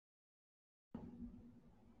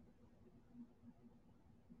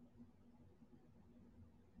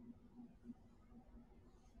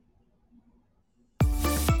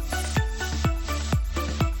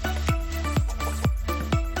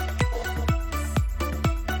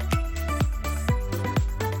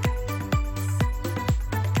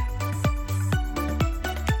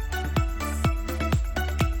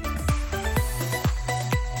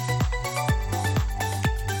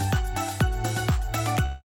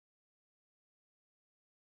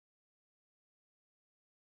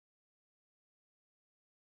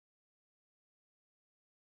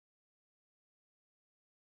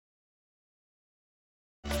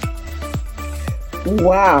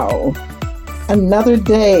Wow. Another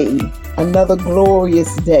day, another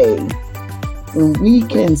glorious day when we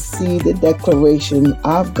can see the declaration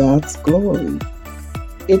of God's glory.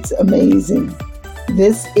 It's amazing.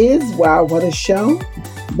 This is Wow What a Show,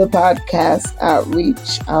 the podcast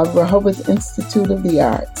outreach of Rehoboth Institute of the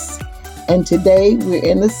Arts. And today we're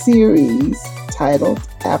in a series titled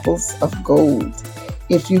Apples of Gold.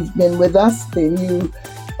 If you've been with us, then you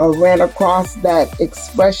ran across that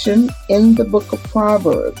expression in the book of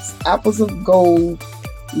Proverbs, apples of gold,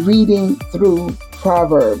 reading through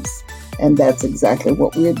Proverbs. And that's exactly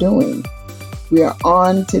what we're doing. We are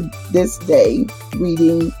on to this day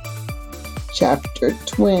reading chapter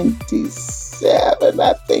 27,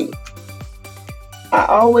 I think. I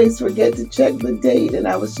always forget to check the date, and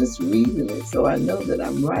I was just reading it, so I know that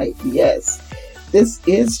I'm right. Yes, this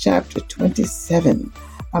is chapter 27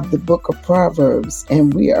 of the book of Proverbs,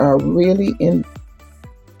 and we are really in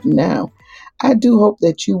now. I do hope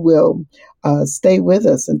that you will stay with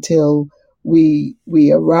us until we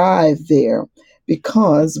arrive there,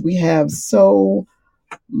 because we have so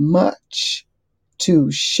much to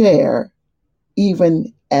share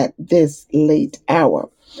even at this late hour.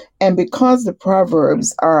 And because the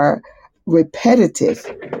Proverbs are repetitive,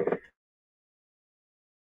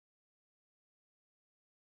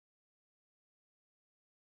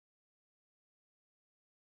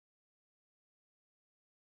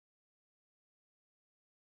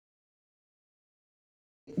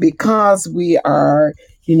 because we are,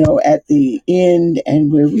 at the end and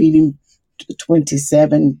we're reading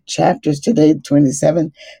 27 chapters today,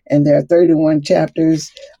 27, and there are 31 chapters.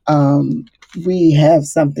 We have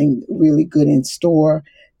something really good in store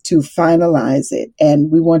to finalize it. And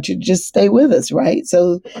we want you to just stay with us, right?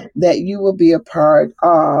 So that you will be a part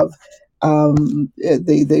of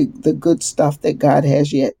the good stuff that God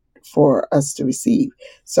has yet for us to receive.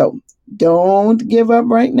 So don't give up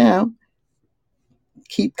right now.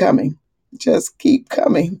 Keep coming. Just keep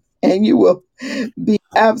coming, and you will be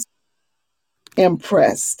absolutely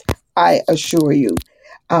impressed, I assure you.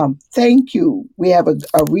 Thank you. We have a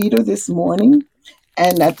reader this morning,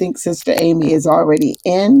 and I think Sister Amy is already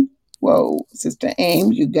in. Whoa, Sister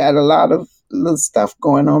Amy, you got a lot of little stuff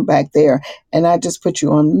going on back there, and I just put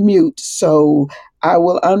you on mute. So I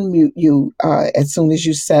will unmute you as soon as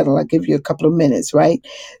you settle. I'll give you a couple of minutes, right?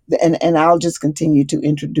 And I'll just continue to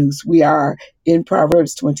introduce. We are in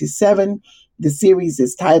Proverbs 27. The series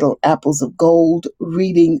is titled Apples of Gold,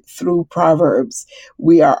 Reading Through Proverbs.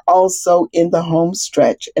 We are also in the home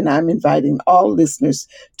stretch, and I'm inviting all listeners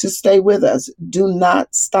to stay with us. Do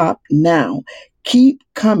not stop now. Keep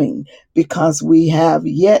coming, because we have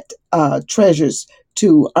yet treasures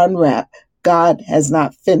to unwrap. God has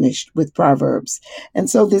not finished with Proverbs. And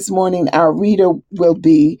so this morning, our reader will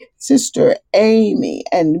be Sister Amy.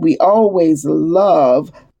 And we always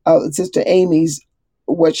love Sister Amy's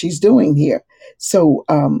what she's doing here. So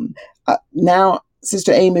now,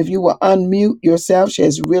 Sister Amy, if you will unmute yourself, she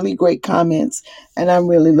has really great comments, and I'm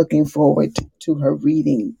really looking forward to her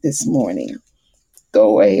reading this morning.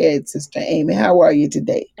 Go ahead, Sister Amy. How are you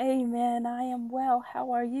today? Amen. I am well.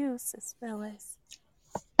 How are you, Sis Phyllis?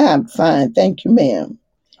 I'm fine. Thank you, ma'am.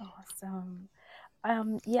 Awesome.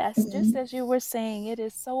 Yes, just as you were saying, it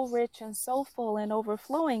is so rich and so full and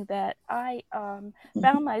overflowing that I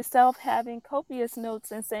found myself having copious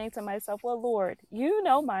notes and saying to myself, "Well, Lord, you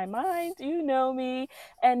know my mind, you know me,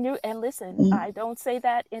 and listen, I don't say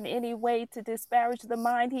that in any way to disparage the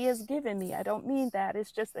mind He has given me. I don't mean that.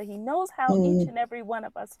 It's just that He knows how each and every one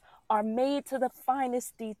of us are made to the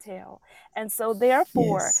finest detail, and so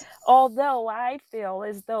therefore." Yes. Although I feel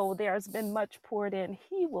as though there's been much poured in,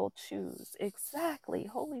 He will choose exactly,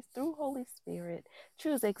 through Holy Spirit,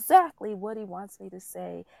 choose exactly what He wants me to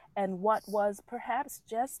say and what was perhaps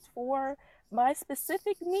just for my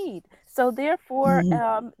specific need. So, therefore,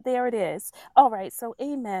 Mhm. there it is. All right, so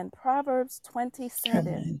amen. Proverbs 27.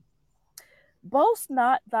 Amen. Boast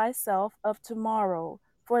not thyself of tomorrow,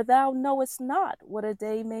 for thou knowest not what a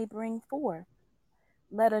day may bring forth.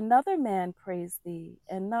 Let another man praise thee,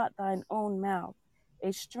 and not thine own mouth,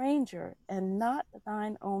 a stranger, and not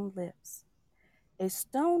thine own lips. A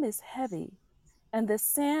stone is heavy, and the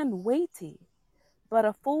sand weighty, but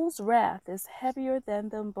a fool's wrath is heavier than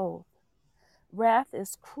them both. Wrath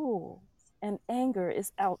is cruel, and anger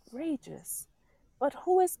is outrageous, but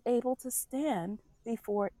who is able to stand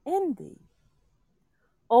before envy?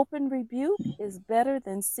 Open rebuke is better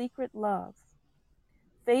than secret love.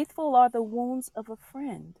 Faithful are the wounds of a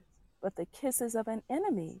friend, but the kisses of an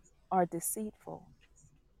enemy are deceitful.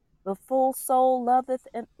 The full soul loveth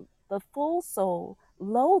and the full soul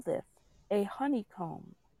loatheth a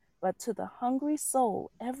honeycomb, but to the hungry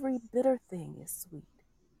soul every bitter thing is sweet.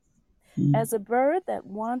 Mm. As a bird that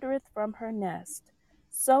wandereth from her nest,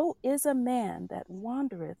 so is a man that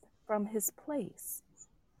wandereth from his place.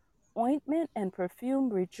 Ointment and perfume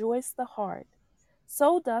rejoice the heart,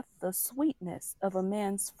 so doth the sweetness of a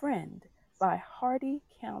man's friend by hearty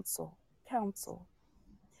counsel.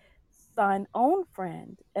 Thine own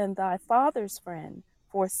friend and thy father's friend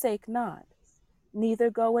forsake not, neither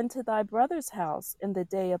go into thy brother's house in the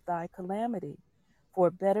day of thy calamity,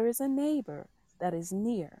 for better is a neighbor that is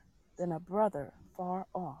near than a brother far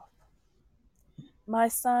off. My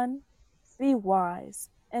son, be wise,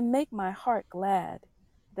 and make my heart glad,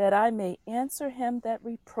 that I may answer him that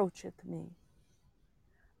reproacheth me.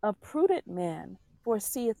 A prudent man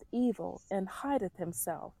foreseeth evil and hideth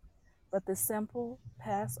himself, but the simple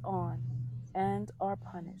pass on and are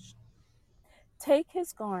punished. Take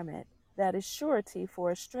his garment that is surety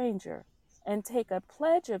for a stranger, and take a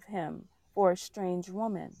pledge of him for a strange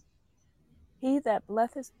woman. He that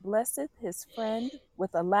blesseth his friend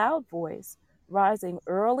with a loud voice, rising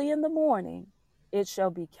early in the morning, it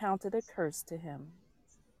shall be counted a curse to him.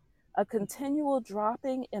 A continual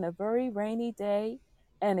dropping in a very rainy day,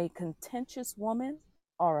 and a contentious woman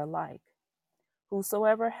are alike.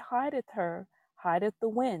 Whosoever hideth her hideth the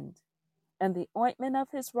wind, and the ointment of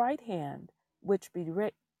his right hand, which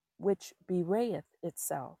bewrayeth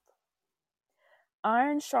itself.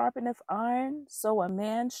 Iron sharpeneth iron, so a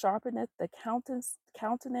man sharpeneth the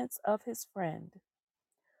countenance of his friend.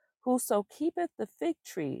 Whoso keepeth the fig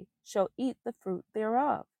tree shall eat the fruit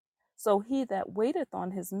thereof, so he that waiteth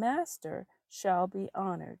on his master shall be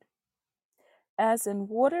honored. As in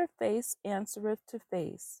water face answereth to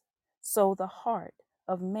face, so the heart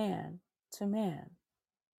of man to man.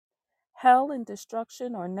 Hell and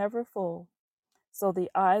destruction are never full, so the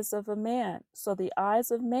eyes of man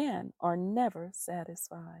are never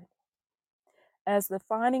satisfied. As the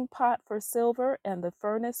fining pot for silver and the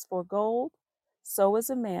furnace for gold, so is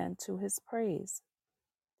a man to his praise.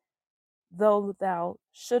 Though thou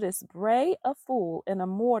shouldest bray a fool in a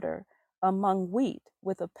mortar among wheat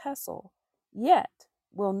with a pestle, yet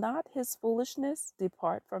will not his foolishness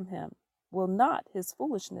depart from him.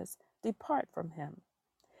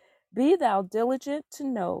 Be thou diligent to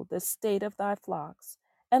know the state of thy flocks,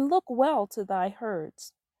 and look well to thy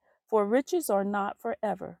herds, for riches are not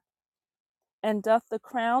forever. And doth the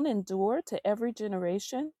crown endure to every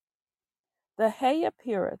generation? The hay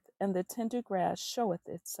appeareth, and the tender grass showeth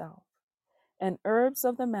itself, and herbs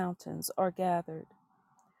of the mountains are gathered.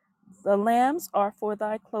 The lambs are for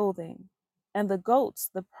thy clothing, and the goats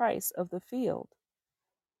the price of the field.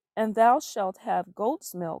 And thou shalt have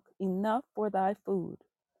goat's milk enough for thy food,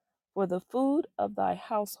 for the food of thy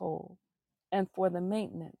household, and for the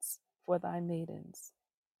maintenance for thy maidens.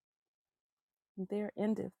 There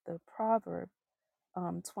endeth the Proverb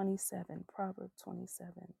 27. Proverb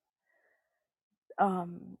 27.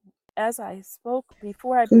 As I spoke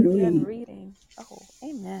before I Good began read. reading, oh,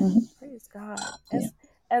 amen. Mhm. Praise God. Yeah.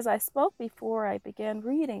 As I spoke before I began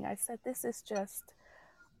reading, I said, this is just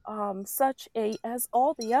such a, as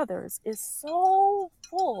all the others, is so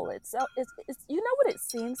full. It's you know what it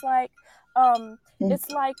seems like. Um, Mm. it's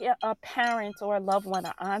like a parent or a loved one,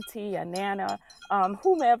 an auntie, a nana,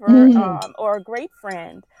 whomever, Mm. or a great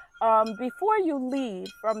friend. Before you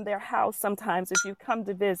leave from their house, sometimes if you come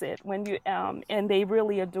to visit, when you and they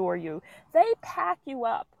really adore you, they pack you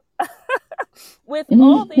up with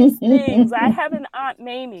all these things. I have an Aunt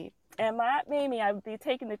Mamie, and my Aunt Mamie, I would be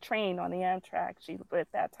taking the train on the Amtrak.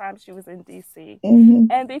 At that time she was in DC. Mhm.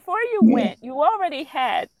 And before you Yeah. went, you already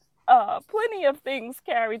had plenty of things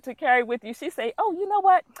to carry with you. She say, "Oh, you know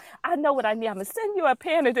what? I know what I need. I'm gonna send you a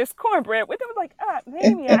pan of this cornbread." With them, like,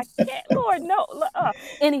 Mamie, I can't. Lord, no.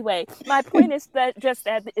 Anyway, my point is that just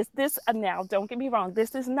that is this. Now, don't get me wrong.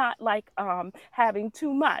 This is not like having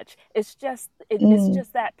too much. It's Mm.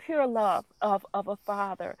 just that pure love of a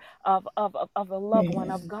father, of a loved one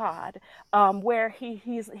Yeah. of God, where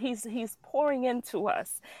he's pouring into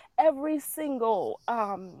us every single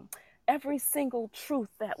every single truth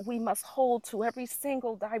that we must hold to, every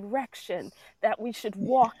single direction that we should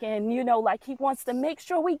walk in, like he wants to make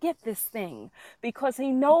sure we get this thing because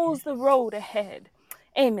he knows the road ahead.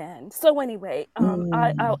 Amen. So anyway,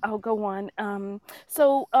 Mm. I'll go on.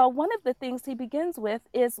 One of the things he begins with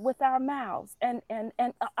is with our mouths, and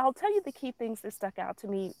I'll tell you the key things that stuck out to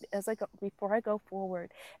me as I go before I go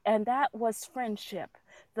forward, and that was friendship,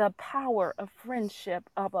 the power of friendship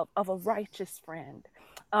of a righteous friend.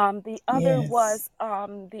 Yes.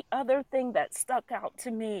 The other thing that stuck out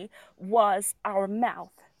to me was our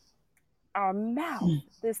mouth. our mouth, Mm.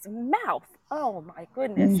 this mouth. Oh my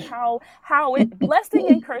goodness, Mm. how it blessing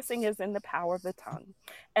and cursing is in the power of the tongue.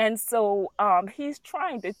 And so he's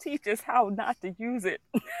trying to teach us how not to use it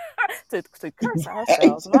to curse Right.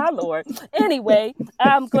 ourselves, my Lord. Anyway,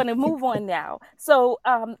 I'm going to move on now. So,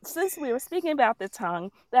 since we were speaking about the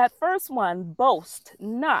tongue, that first one, boast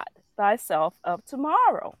not thyself of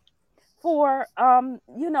tomorrow. For,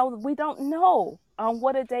 we don't know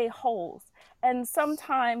what a day holds. And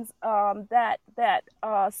sometimes that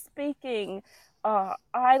speaking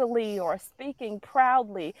idly or speaking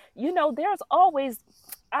proudly,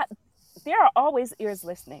 I, there are always ears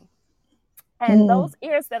listening, and those Mm.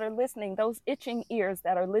 ears that are listening, those itching ears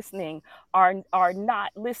that are listening, are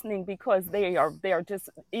not listening because they are just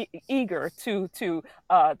eager to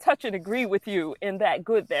touch and agree with you in that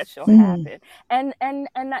good that shall Mm. happen.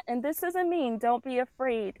 And this doesn't mean don't be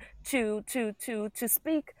afraid to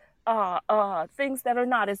speak things that are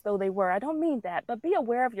not as though they were. I don't mean that, but be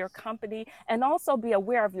aware of your company, and also be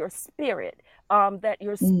aware of your spirit, that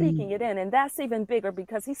you're Mm. speaking it in. And that's even bigger,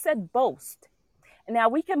 because he said boast. Now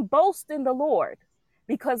we can boast in the Lord,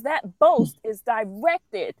 because that boast is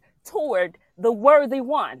directed toward the worthy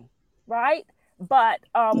one, right? But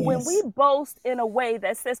when we Yes. boast in a way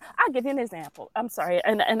that says, I'll give you an example. I'm sorry,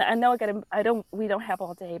 and I know we don't have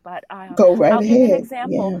all day, but Go right I'll give you an ahead.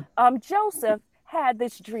 example. Yeah. Joseph had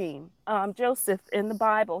this dream. Joseph in the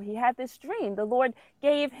Bible, he had this dream. The Lord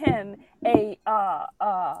gave him a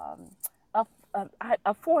a,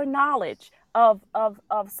 a foreknowledge of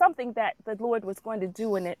something that the Lord was going to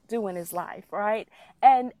do in his life, right?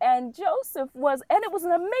 And Joseph was, and it was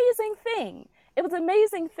an amazing thing. It was an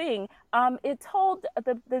amazing thing. It told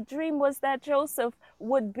the dream was that Joseph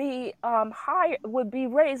would be higher, would be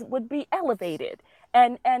raised, would be elevated,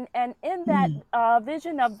 and in that Mm.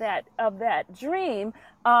 vision of that dream,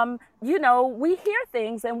 we hear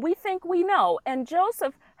things and we think we know. And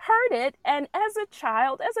Joseph heard it, and as a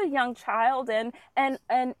child, as a young child, and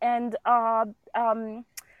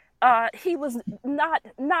he was not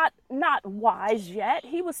wise yet.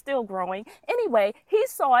 He was still growing. Anyway, he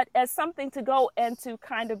saw it as something to go and to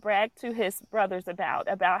kind of brag to his brothers about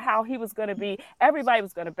how he was going to be. Everybody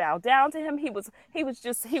was going to bow down to him. He was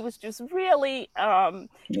just really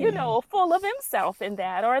Yeah. full of himself in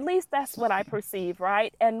that, or at least that's what I perceive,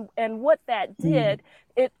 right? And what that Mm. did,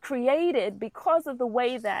 it created, because of the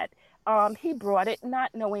way that he brought it,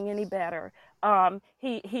 not knowing any better.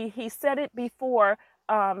 He said it before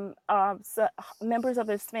so members of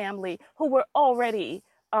his family who were already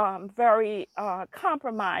very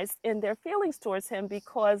compromised in their feelings towards him,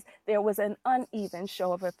 because there was an uneven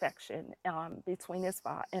show of affection between his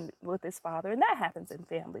father and with his father, and that happens in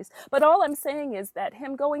families. But all I'm saying is that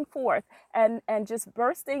him going forth and just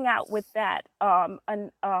bursting out with that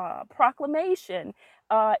proclamation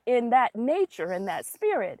in that nature, in that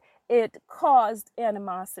spirit, it caused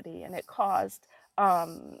animosity, and it caused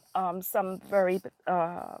some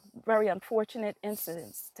very unfortunate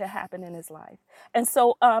incidents to happen in his life. And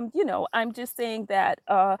so, I'm just saying that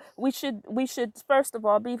we should first of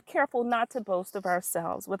all be careful not to boast of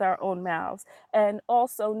ourselves with our own mouths, and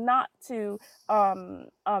also not to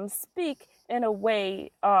speak in a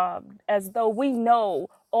way as though we know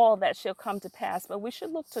all that shall come to pass. But we should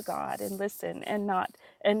look to God and listen, and not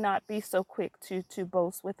be so quick to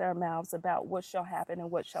boast with our mouths about what shall happen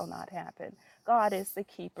and what shall not happen. God is the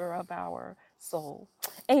keeper of our soul.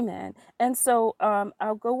 Amen. And so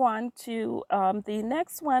I'll go on to the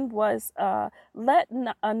next one was let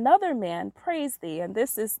another man praise thee. And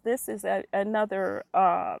this is another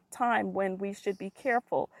time when we should be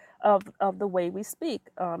careful of the way we speak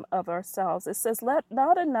of ourselves. It says, let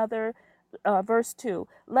not another, verse 2,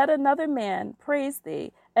 let another man praise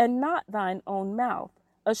thee, and not thine own mouth,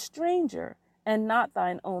 a stranger, and not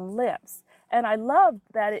thine own lips. And I love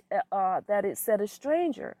that it said a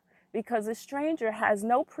stranger, because a stranger has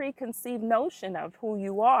no preconceived notion of who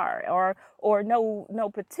you are, or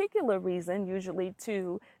no particular reason usually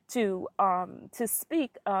to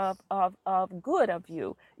speak of good of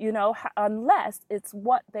you, unless it's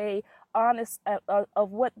what they honest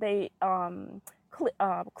of what they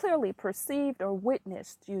clearly perceived or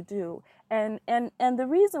witnessed you do. And the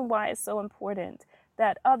reason why it's so important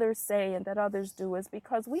that others say and that others do is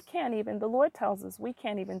because we can't even, the Lord tells us, we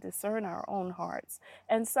can't even discern our own hearts.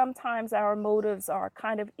 And sometimes our motives are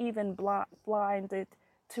kind of even blinded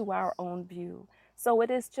to our own view. So it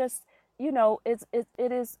is just, it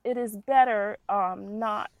is better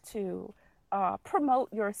not to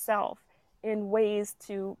promote yourself in ways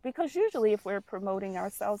to, because usually if we're promoting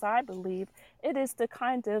ourselves, I believe it is to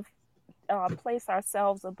kind of place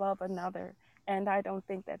ourselves above another, And I don't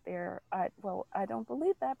think that I don't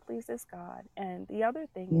believe that pleases God. And the other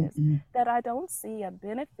thing is Mm-mm. that I don't see a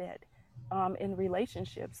benefit in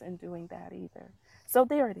relationships in doing that either. So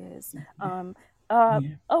there it is. Yeah.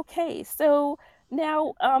 Okay, so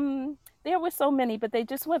now there were so many, but they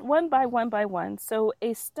just went one by one by one. So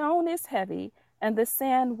a stone is heavy and the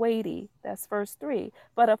sand weighty. That's verse 3.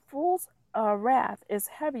 But a fool's wrath is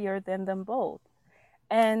heavier than them both.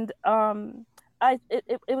 And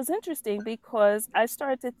it was interesting because I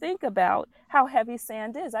started to think about how heavy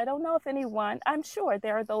sand is. I don't know if anyone, I'm sure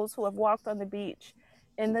there are those who have walked on the beach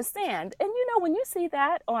in the sand. And you know, when you see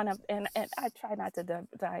that on and I try not to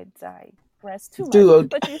digress too much, Do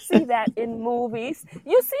but you see that in movies.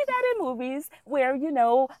 You see that in movies where, you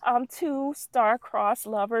know, two star-crossed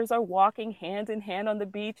lovers are walking hand in hand on the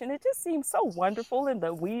beach, and it just seems so wonderful, and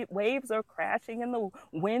the waves are crashing and the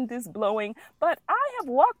wind is blowing. But I have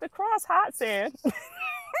walked across hot sand to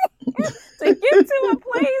get to a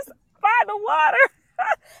place by the water.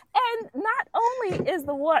 And not only is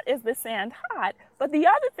the sand hot, but the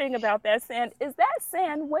other thing about that sand is that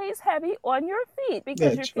sand weighs heavy on your feet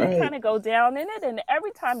because your That's feet right. kind of go down in it, and every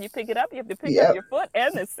time you pick it up, you have to pick up Yep. your foot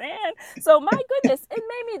and the sand. So my goodness, it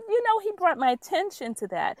made me, you know, he brought my attention to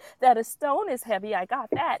that a stone is heavy. I got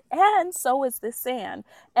that, and so is the sand.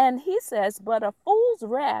 And he says, but a fool's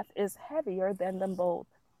wrath is heavier than them both.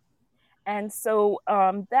 And so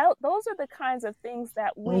those are the kinds of things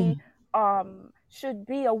that we Mm. should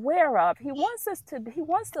be aware of. He wants to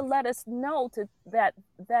let us know that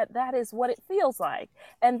is what it feels like,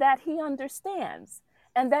 and that he understands,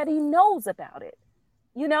 and that he knows about it.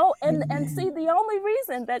 You know, and see, Amen. the only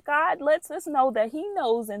reason that God lets us know that he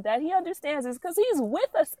knows and that he understands is because he's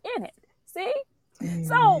with us in it. See?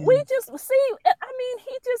 So we Amen. just see, I mean,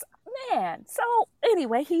 he just, man. So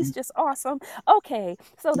anyway, he's just awesome. Okay,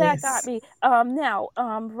 so that got Yes. me. Now,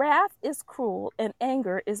 wrath is cruel and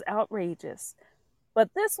anger is outrageous.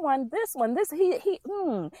 But he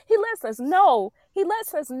lets us know. He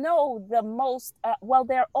lets us know the most. Well,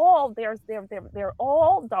 they're all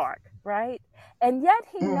dark, right? And yet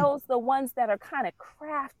he Mm. knows the ones that are kind of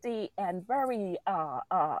crafty and very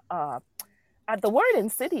the word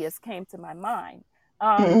insidious came to my mind.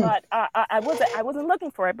 Mm. But I wasn't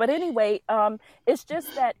looking for it. But anyway, it's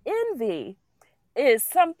just that envy is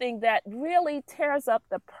something that really tears up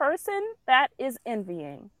the person that is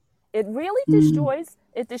envying. It really Mm.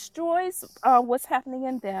 destroys what's happening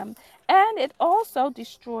in them, and it also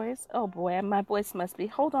destroys. Oh boy, my voice must be.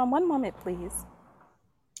 Hold on one moment, please.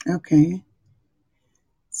 Okay.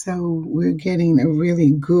 So we're getting a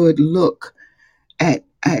really good look at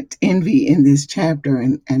envy in this chapter,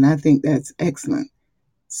 and I think that's excellent.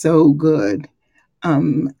 So good.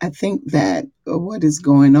 I think that what is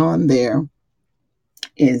going on there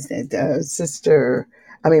is that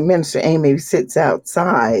Minister Amy sits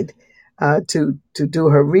outside to do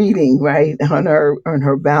her reading right on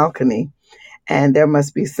her balcony, and there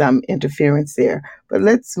must be some interference there. But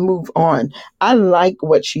let's move on. I like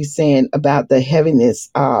what she's saying about the heaviness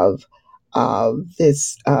of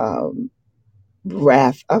this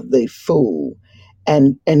wrath of the fool,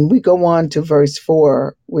 and we go on to verse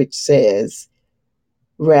 4, which says,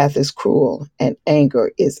 wrath is cruel and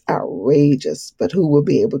anger is outrageous, but who will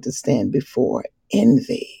be able to stand before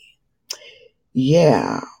envy?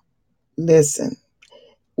 Yeah, listen,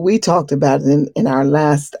 we talked about it in our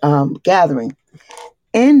last gathering.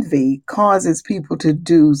 Envy causes people to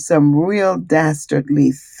do some real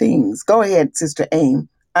dastardly things. Go ahead, Sister Aim.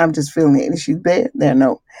 I'm just feeling it. Is she there? There,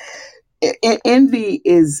 no. Envy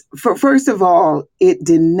is, first of all, it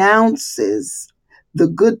denounces the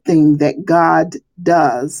good thing that God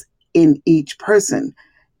does in each person.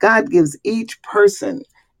 God gives each person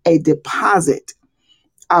a deposit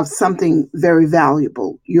of something very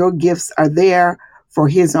valuable. Your gifts are there for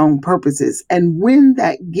His own purposes. And when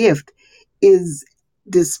that gift is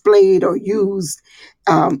displayed or used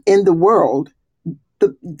in the world,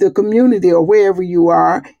 the community or wherever you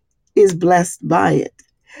are is blessed by it.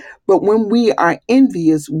 But when we are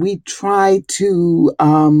envious, we try to,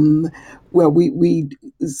 so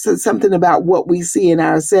something about what we see in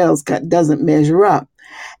ourselves doesn't measure up.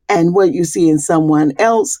 And what you see in someone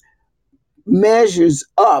else measures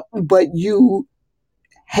up, but you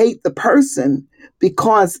hate the person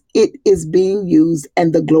because it is being used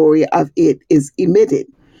and the glory of it is emitted.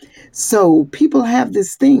 So people have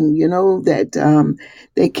this thing, that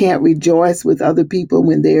they can't rejoice with other people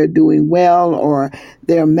when they are doing well, or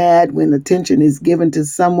they're mad when attention is given to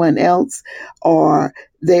someone else, or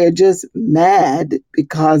they're just mad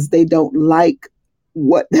because they don't like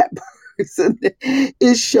what that person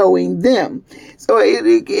is showing them. So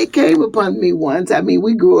it came upon me once. I mean,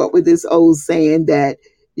 we grew up with this old saying that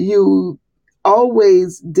you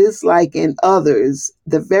always dislike in others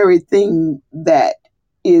the very thing that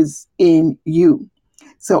is in you.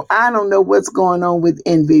 So I don't know what's going on with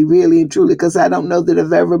envy, really and truly, because I don't know that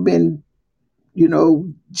I've ever been,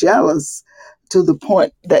 jealous to the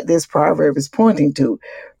point that this proverb is pointing to.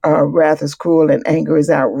 Wrath is cruel and anger is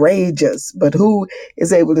outrageous. But who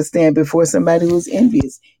is able to stand before somebody who's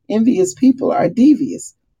envious? Envious people are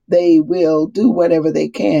devious. They will do whatever they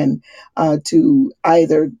can to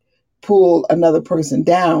either pull another person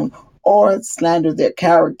down or slander their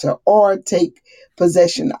character or take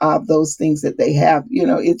possession of those things that they have.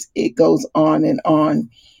 It goes on and on.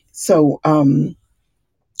 So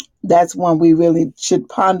that's one we really should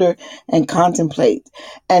ponder and contemplate.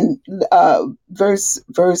 And verse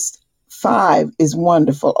 5 is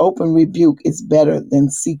wonderful. Open rebuke is better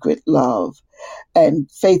than secret love, and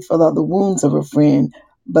faithful are the wounds of a friend,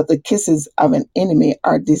 but the kisses of an enemy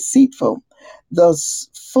are deceitful. The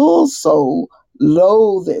full soul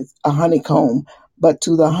loatheth a honeycomb, but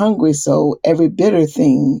to the hungry soul every bitter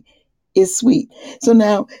thing is sweet. So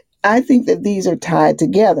now I think that these are tied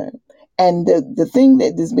together. And the thing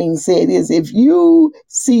that is being said is, if you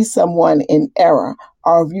see someone in error,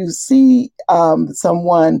 or if you see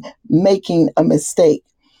someone making a mistake,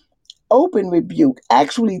 open rebuke,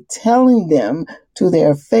 actually telling them to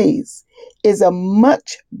their face, is a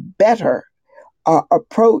much better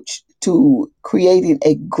approach to creating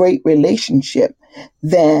a great relationship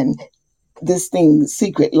than this thing,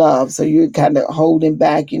 secret love. So you're kind of holding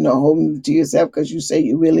back, holding it to yourself because you say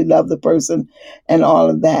you really love the person and all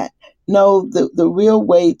of that. No, the real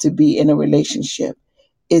way to be in a relationship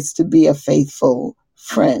is to be a faithful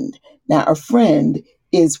friend. Now, a friend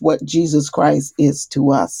is what Jesus Christ is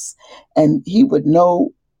to us. And he would no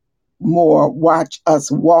more watch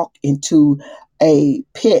us walk into a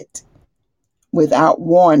pit without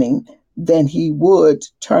warning than he would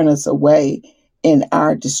turn us away in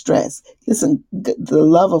our distress. Listen, the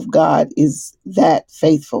love of God is that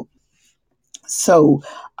faithful. So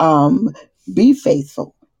be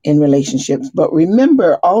faithful in relationships. But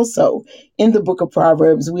remember also, in the book of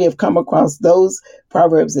Proverbs, we have come across those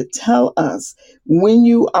proverbs that tell us when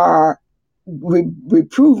you are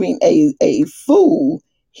reproving a fool,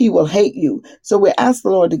 he will hate you. So we ask the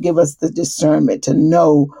Lord to give us the discernment to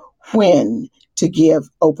know when to give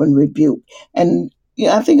open rebuke. And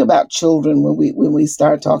I think about children when we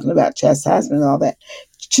start talking about chastisement and all that.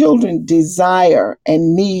 Children desire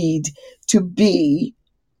and need to be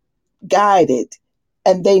guided,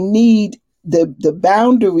 and they need the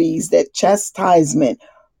boundaries that chastisement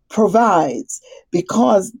provides,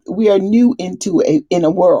 because we are new in a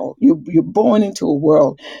world. You're born into a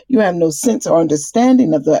world. You have no sense or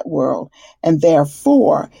understanding of that world, and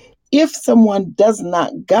therefore, if someone does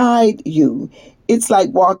not guide you, it's like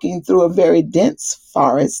walking through a very dense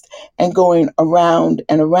forest and going around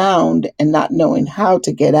and not knowing how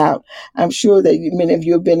to get out. I'm sure that many of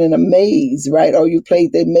you have been in a maze, right? Or you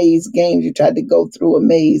played the maze games. You tried to go through a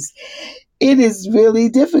maze. It is really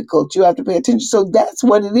difficult. You have to pay attention. So that's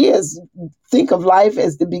what it is. Think of life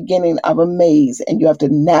as the beginning of a maze, and you have to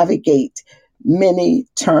navigate many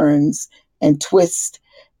turns and twists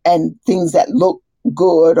and things that look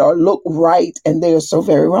good or look right, and they're so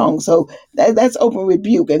very wrong. So that's open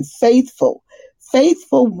rebuke. And faithful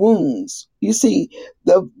wounds. You see,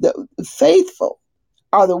 the faithful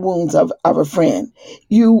are the wounds of a friend.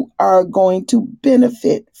 You are going to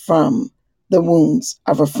benefit from the wounds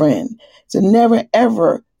of a friend. So never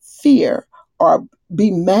ever fear or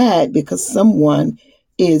be mad because someone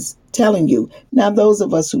is telling you. Now, those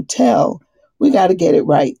of us who tell, we got to get it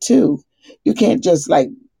right too. You can't just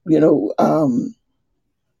you know, um,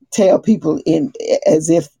 tell people in as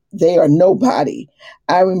if they are nobody.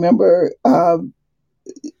 I remember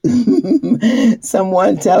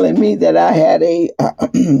someone telling me that I had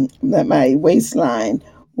that my waistline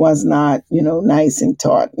was not, nice and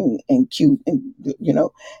taut and cute, and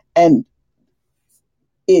and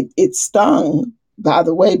it stung, by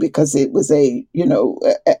the way, because it was an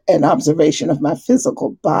observation of my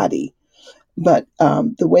physical body. But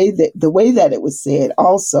the way that it was said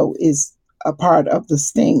also is a part of the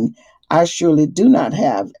sting. I surely do not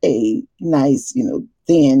have a nice,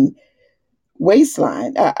 thin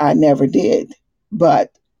waistline. I never did, but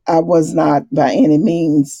I was not by any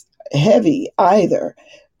means heavy either.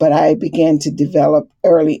 But I began to develop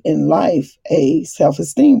early in life a self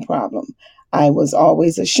esteem problem. I was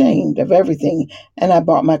always ashamed of everything, and I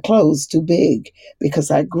bought my clothes too big because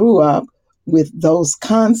I grew up with those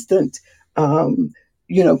constant, kind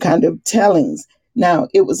of tellings. Now,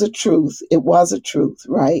 it was a truth. It was a truth,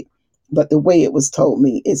 right? But the way it was told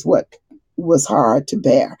me is what was hard to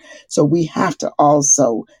bear. So we have to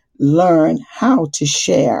also learn how to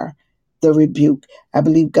share the rebuke. I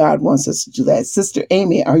believe God wants us to do that. Sister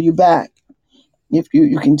Amy, are you back? If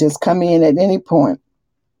you can just come in at any point.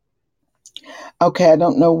 Okay, I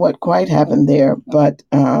don't know what quite happened there, but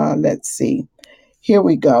let's see. Here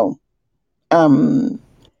we go. Um,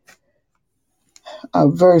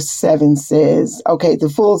 verse 7 says, okay, the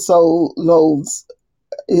full soul loaves.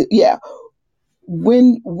 Yeah,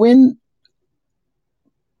 when when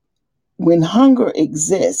hunger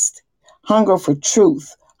exists, hunger for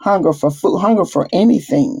truth, hunger for food, hunger for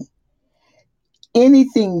anything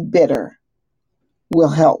bitter will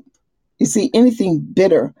help. You see, anything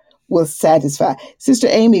bitter will satisfy. Sister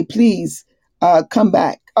Amy, please come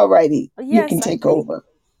back. All righty, you can Yes, take over.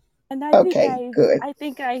 and Okay, good. I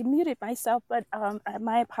think I muted myself, but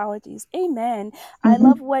my apologies. Amen. I Mm-hmm,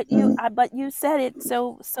 love what you mm-hmm, but you said it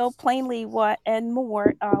so plainly, what and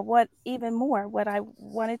more what even more what I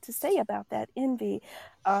wanted to say about that envy.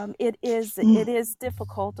 It is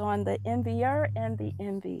difficult on the envier and the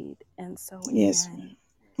envied. And so yes. amen.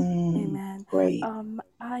 Mm, Amen. great.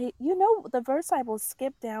 I the verse I will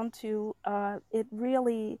skip down to it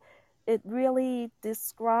really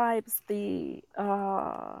describes the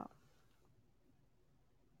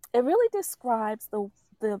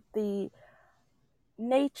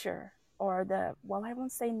nature, or the, well, I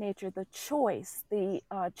won't say nature, the choice, the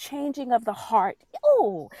changing of the heart.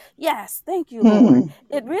 Oh yes, thank you, Lord.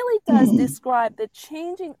 Mm-hmm, It really does mm-hmm, describe the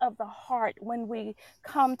changing of the heart when we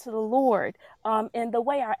come to the Lord, and the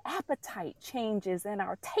way our appetite changes and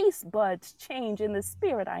our taste buds change in the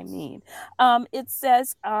spirit, I mean. It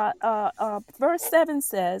says verse 7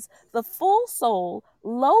 says, the full soul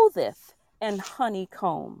loatheth an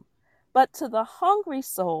honeycomb, but to the hungry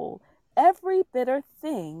soul every bitter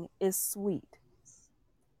thing is sweet.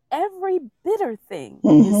 Every bitter thing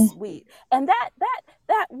is mm-hmm, sweet. And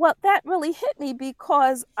that really hit me,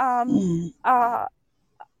 because mm-hmm, uh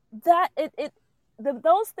that it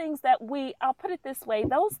those things that I'll put it this way,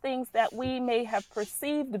 those things that we may have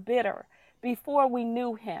perceived bitter before we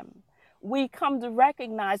knew him, we come to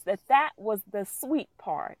recognize that that was the sweet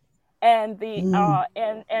part. And the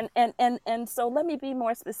and so let me be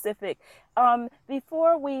more specific.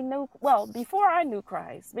 Before I knew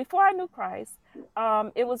Christ,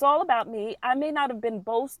 it was all about me. I may not have been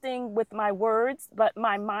boasting with my words, but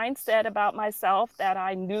my mindset about myself, that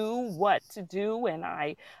I knew what to do, and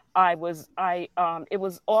it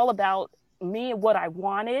was all about me and what I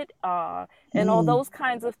wanted, and all mm-hmm, those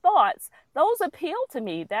kinds of thoughts. Those appeal to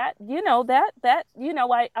me. That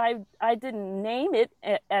I didn't name it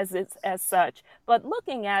as it's as such, but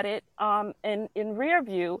looking at it in rear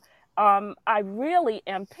view, I really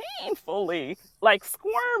am painfully, like,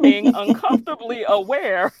 squirming, uncomfortably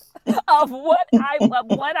aware of what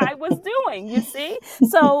I was doing, you see?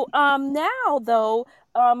 So now, though,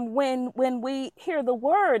 when we hear the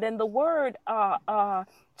word, and the word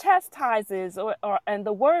chastises, and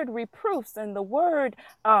the word reproofs, and the word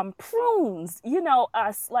prunes,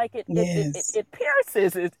 us, like yes. it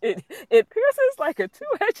pierces, it pierces like a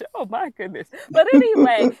two-edged, oh my goodness. But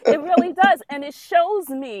anyway, it really does, and it shows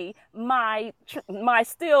me my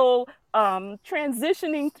still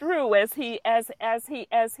transitioning through, as he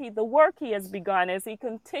the work he has begun, as he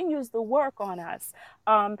continues the work on us.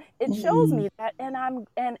 It shows Mm, me that, and I'm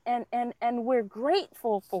and we're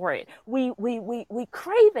grateful for it. We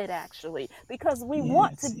crave it, actually, because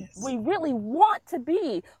yes, yes. we really want to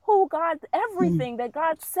be who God, Mm, everything that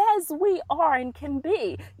God says we are and can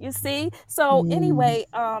be, you see. So mm, anyway,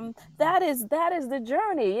 that is the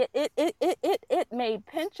journey. It may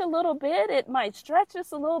pinch a little bit, it might stretch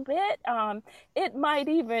us a little bit, it might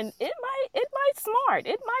smart,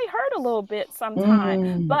 it might hurt a little bit sometime.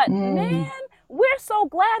 mm, But man, mm. we're so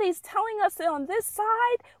glad he's telling us on this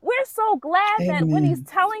side. We're so glad that when he's Amen.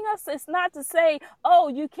 telling us, it's not to say, oh,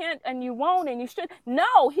 you can't and you won't and you should.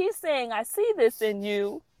 No, he's saying, I see this in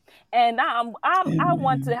you, and Amen.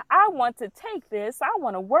 I want to take this, I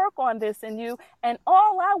want to work on this in you, and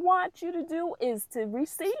all I want you to do is to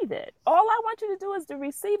receive it. All I want you to do is to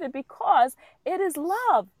receive it, because it is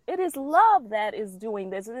love. It is love that is doing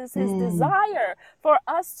this. It is his Mm, desire for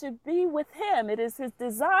us to be with him. It is his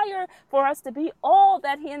desire for us to be all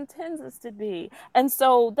that he intends us to be. And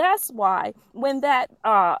so that's why when that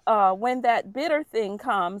bitter thing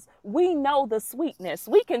comes, we know the sweetness.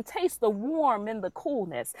 We can taste the warm and the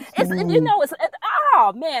coolness. Mm,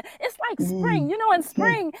 Oh man, it's like spring. mm, And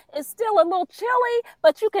spring is still a little chilly,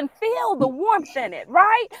 but you can feel the warmth in it,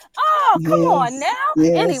 right? Oh, come on yes, now.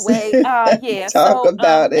 yes. Anyway, yeah. Talk So,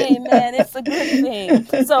 about it. amen. It's a good thing.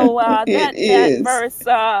 So It that is.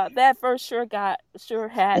 verse sure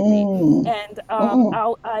had me. Mm, And mm,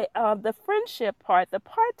 the friendship part, the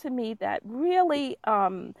part to me that really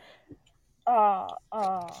uh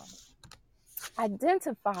uh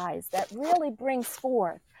identifies, that really brings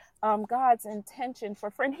forth God's intention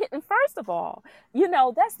for friend. And first of all,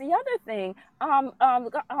 that's the other thing.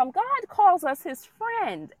 God calls us His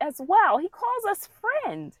friend as well. He calls us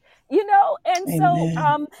friend. And so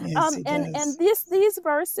amen. Yes, he and does. these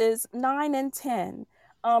verses 9 and 10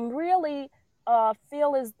 really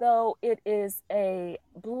feel as though it is a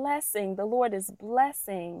blessing. The Lord is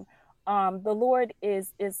blessing. The Lord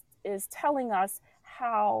is telling us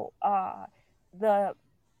the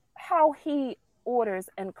how He orders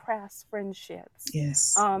and crafts friendships,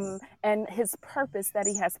 Yes. and His purpose, that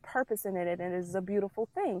He has purpose in it, and it is a beautiful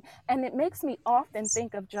thing. And it makes me often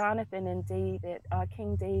think of Jonathan and David,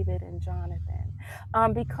 King David and Jonathan,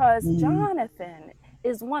 because Mm, Jonathan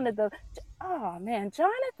is one of the oh man,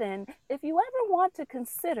 Jonathan, if you ever want to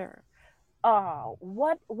consider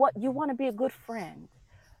what you want to be a good friend,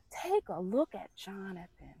 take a look at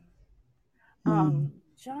Jonathan. mm.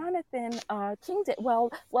 Jonathan,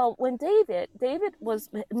 when David was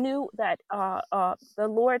knew that the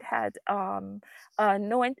Lord had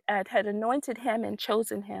anointed him and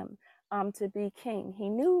chosen him to be king. He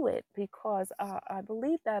knew it because I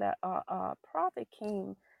believe that a prophet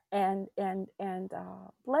came and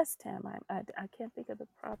blessed him. I can't think of the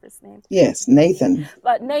prophet's name. Yes, Nathan.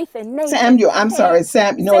 But Nathan Samuel. I'm came. sorry,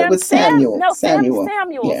 Sam. No, it was Samuel. No, Samuel.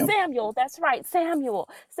 Yeah. Samuel. That's right, Samuel.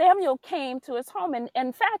 Samuel came to his home, and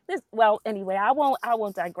in fact, anyway, I won't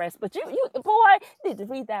digress. But you, boy, you need to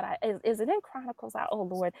read that. Is it in Chronicles? Oh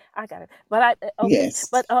Lord, I got it. But okay. Yes.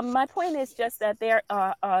 But my point is just that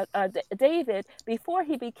David, before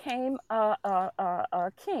he became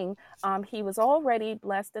a king, he was already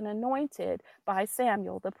blessed and anointed by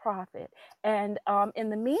Samuel the prophet. And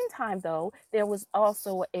in the meantime, though, there was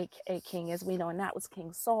also a king, as we know, and that was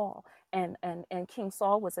King Saul. And King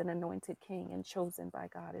Saul was an anointed king and chosen by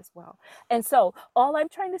God as well. And so, all I'm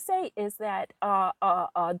trying to say is that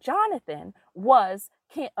Jonathan was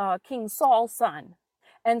King Saul's son.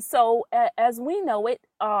 And so, as we know it,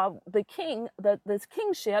 the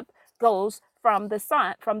kingship goes from the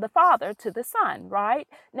son, from the father to the son, right?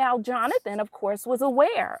 Now, Jonathan, of course, was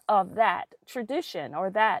aware of that tradition,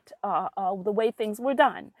 or that the way things were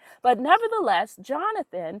done. But nevertheless,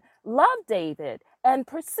 Jonathan loved David and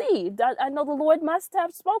perceived, I know the Lord must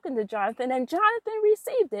have spoken to Jonathan, and Jonathan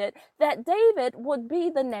received it, that David would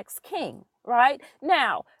be the next king, right?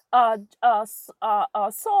 Now,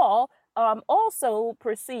 Saul also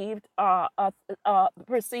perceived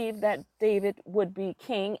that David would be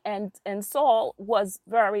king, and Saul was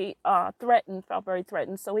very threatened, felt very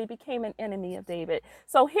threatened, so he became an enemy of David.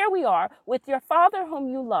 So here we are with your father whom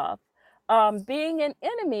you love, being an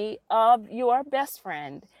enemy of your best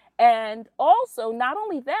friend, and also not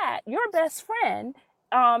only that, your best friend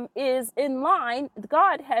is in line.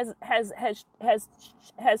 God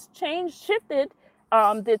has changed, shifted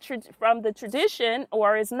from the tradition,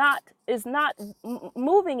 or is not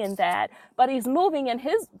moving in that, but he's moving in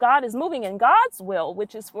his God is moving in God's will,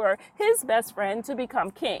 which is for his best friend to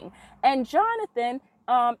become king. And Jonathan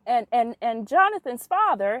and Jonathan's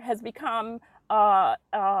father has become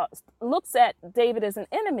looks at David as an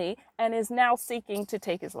enemy and is now seeking to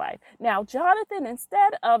take his life. Now, Jonathan,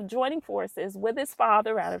 instead of joining forces with his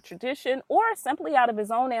father out of tradition or simply out of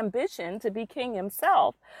his own ambition to be king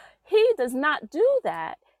himself, he does not do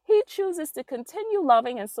that. He chooses to continue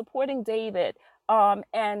loving and supporting David,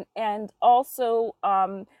 and also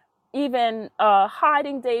even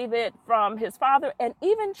hiding David from his father, and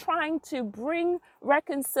even trying to bring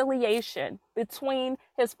reconciliation between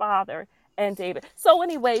his father and David. So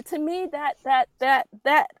anyway, to me, that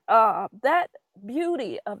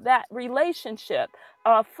beauty of that relationship,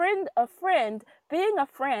 a friend being a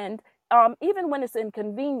friend, even when it's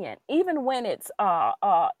inconvenient, even when it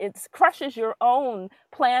crushes your own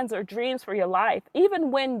plans or dreams for your life,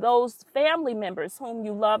 even when those family members whom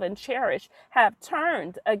you love and cherish have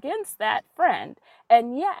turned against that friend,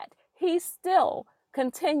 and yet he still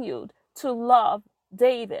continued to love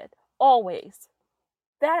David always.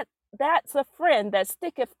 That that's a friend that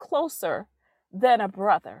sticketh closer than a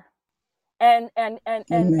brother.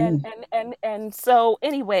 Amen. And so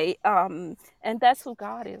anyway, and that's who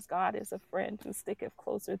God is. God is a friend who sticketh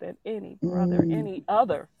closer than any brother, Mm, any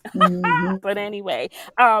other. mhm. But anyway,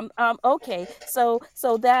 okay, so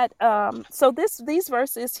these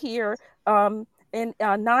verses here, in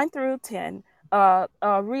 9 through 10,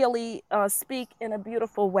 really speak in a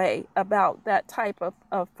beautiful way about that type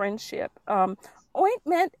of friendship.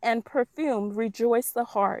 Ointment and perfume rejoice the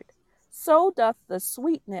heart, so doth the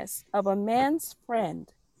sweetness of a man's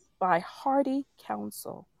friend by hearty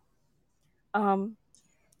counsel. Um,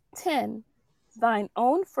 10. Thine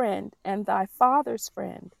own friend and thy father's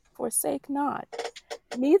friend forsake not,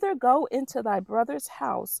 neither go into thy brother's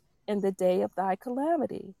house in the day of thy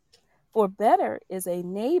calamity. For better is a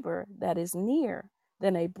neighbor that is near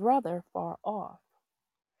than a brother far off.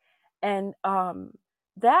 And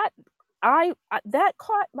that that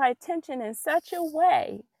caught my attention in such a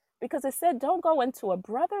way, because it said don't go into a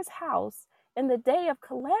brother's house in the day of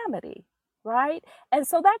calamity, right? And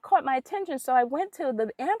so that caught my attention, so I went to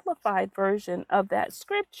the amplified version of that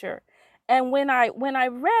scripture. And when I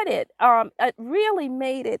read it, it really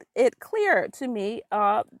made it clear to me.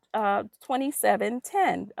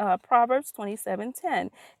 27:10, Proverbs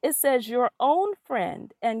 27:10. It says, "Your own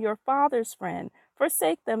friend and your father's friend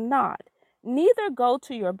forsake them not, neither go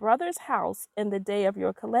to your brother's house in the day of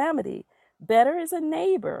your calamity. Better is a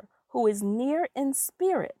neighbor who is near in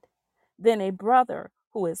spirit than a brother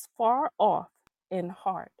who is far off in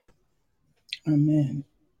heart." Amen.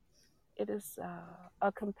 It is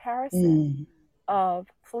a comparison Mm, of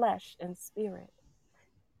flesh and spirit.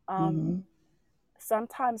 Um, mhm.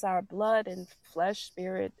 Sometimes our blood and flesh,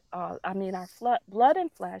 spirit, I mean, our blood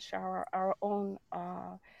and flesh are our own,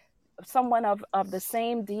 someone of the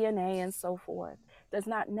same DNA and so forth, does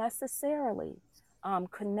not necessarily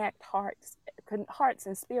connect hearts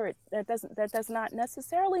and spirits. That does not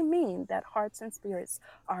necessarily mean that hearts and spirits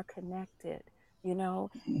are connected, you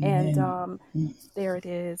know. And Amen. Mm, there it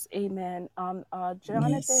is, amen.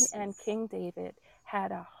 Jonathan yes. and King David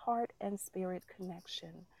had a heart and spirit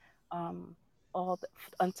connection, um, all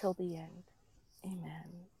until the end,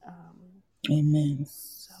 amen. Amen.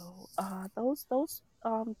 So those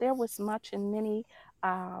there was much and many.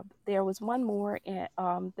 There was one more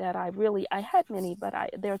that I had many, but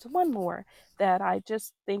there's one more that I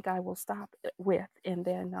just think I will stop with, and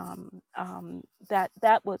then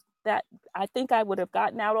that would that I think I would have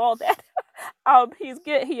gotten out all that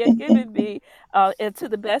he had given me, and to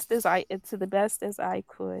the best as I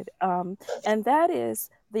could, and that is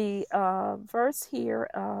the verse here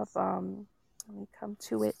of, let me come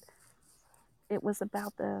to it. It was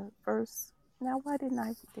about the verse. Now, why didn't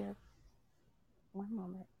I there? One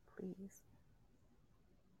moment, please.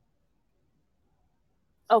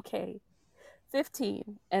 Okay,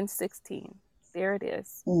 15 and 16. There it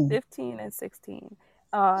is. Mm. 15 and 16.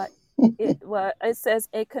 Uh, it says,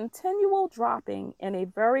 a continual dropping in a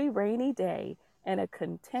very rainy day and a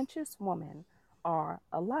contentious woman are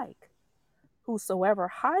alike. Whosoever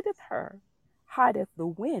hideth her hideth the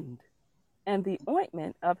wind, and the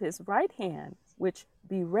ointment of his right hand, which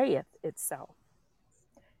bewrayeth itself.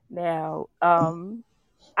 Now,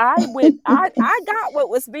 I got what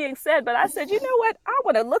was being said, but I said, you know what? I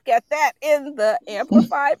want to look at that in the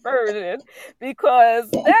amplified version,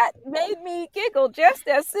 because that made me giggle just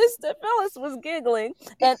as Sister Phyllis was giggling.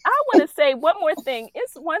 And I want to say one more thing.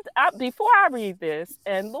 It's one before I read this,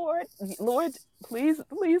 and Lord, please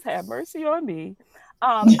have mercy on me.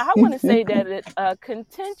 I want to say that a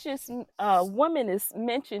contentious woman is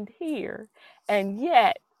mentioned here, and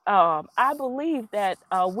yet I believe that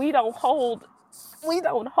we don't hold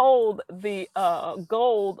the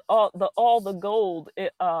gold, all the gold,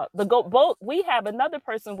 the gold. Both we have another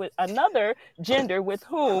person with another gender with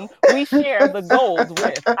whom we share the gold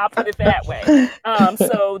with. I'll put it that way.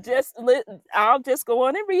 So I'll just go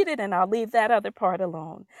on and read it, and I'll leave that other part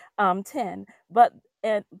alone. 10. But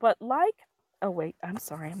like, oh wait, I'm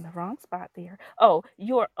sorry, I'm in the wrong spot there. Oh,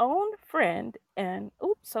 your own friend and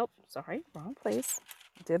oops, oh sorry, wrong place.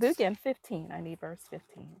 Did it again. 15. I need verse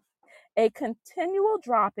 15. A continual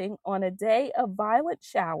dropping on a day of violent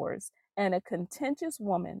showers and a contentious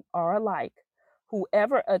woman are alike.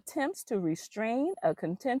 Whoever attempts to restrain a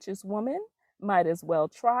contentious woman might as well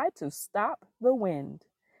try to stop the wind.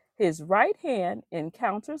 His right hand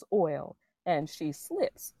encounters oil, and she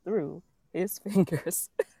slips through his fingers.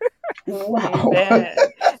 Wow. Amen.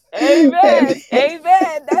 Amen.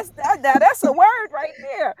 Amen. That's a word right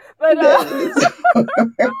there. But That is.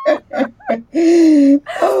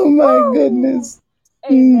 Oh my woo, goodness.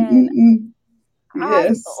 amen. Mm-mm-mm.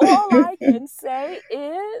 Yes. All I can say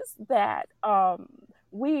is that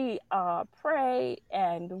we pray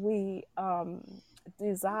and we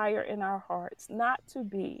desire in our hearts not to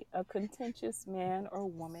be a contentious man or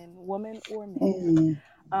woman, woman or man,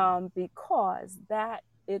 Mm, because that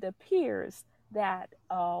it appears that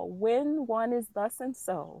when one is thus and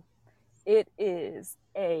so, it is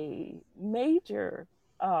a major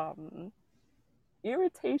um,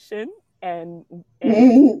 irritation and and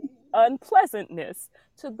mm, unpleasantness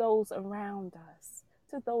to those around us,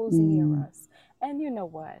 to those near mm, us. And you know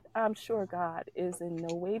what? I'm sure God is in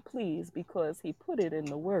no way pleased because He put it in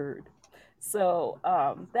the Word. So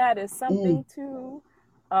that is mm. something to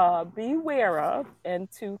be aware of and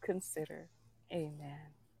to consider. Amen.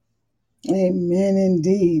 Amen,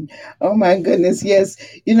 indeed. Oh my goodness, yes.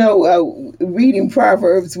 Reading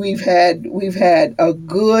Proverbs, we've had a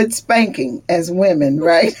good spanking as women,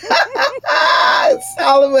 right?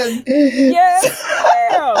 Solomon. Yes,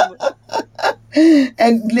 ma'am.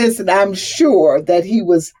 And listen, I'm sure that he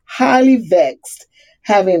was highly vexed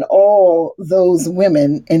having all those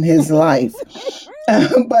women in his life.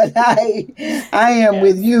 But I am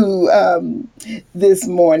with Yes. you this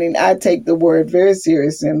morning. I take the word very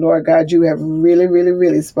seriously, and Lord God, you have really, really,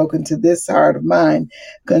 really spoken to this heart of mine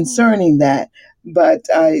Mm-hmm. concerning that. But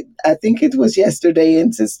I think it was yesterday,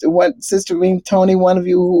 and Sister Reem, Tony, one of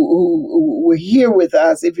you who were here with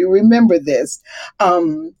us, if you remember this,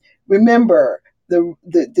 remember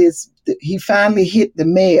he finally hit the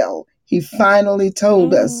mail. He finally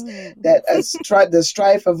told us Mm. that the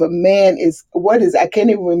strife of a man is what is I can't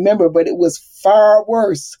even remember, but it was far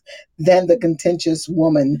worse than the contentious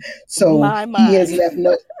woman. So he has My. left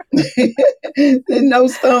no no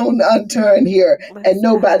stone unturned here, Bless and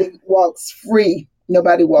nobody God. walks free.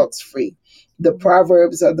 Nobody walks free. The Mm-hmm.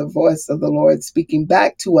 proverbs are the voice of the Lord speaking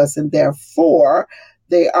back to us, and therefore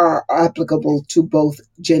they are applicable to both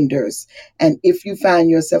genders. And if you find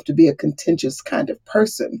yourself to be a contentious kind of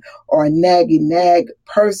person, or a naggy nag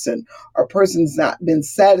person, or a person's not been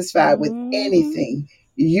satisfied with Mm-hmm. anything,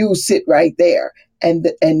 you sit right there.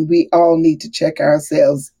 And we all need to check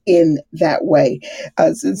ourselves in that way.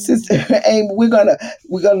 Sister Amen. Amy, we're gonna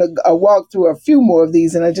walk through a few more of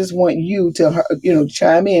these, and I just want you to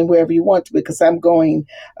chime in wherever you want to, because I'm going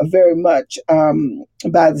very much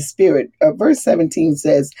by the Spirit. Verse 17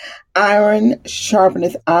 says, "Iron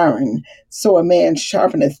sharpeneth iron, so a man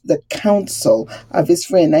sharpeneth the counsel of his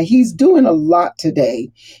friend." Now he's doing a lot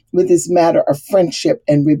today with this matter of friendship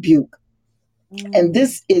and rebuke. And Mm.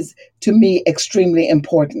 this is, to me, extremely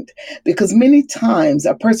important, because many times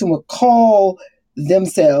a person will call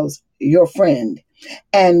themselves your friend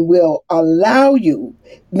and will allow you.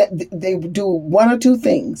 They do one or two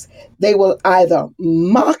things. They will either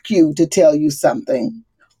mock you to tell you something,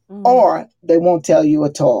 Mm. or they won't tell you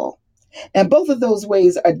at all. And both of those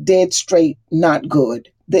ways are dead straight not good.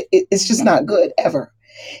 It's just Mm. not good ever.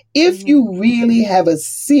 If you Amen. really have a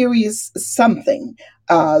serious something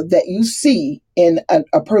that you see in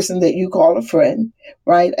a person that you call a friend,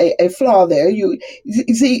 right? A flaw there. You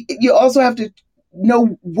see, you also have to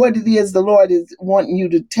know what it is the Lord is wanting you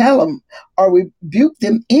to tell them or rebuke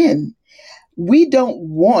them in. We don't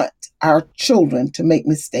want our children to make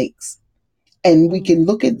mistakes, and we can Mm.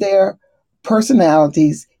 look at their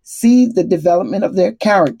personalities, see the development of their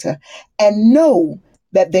character, and know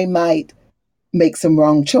that they might make some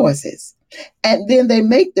wrong choices. And then they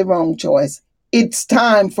make the wrong choice. It's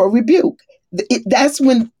time for rebuke. That's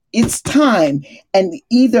when it's time. And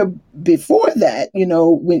either before that,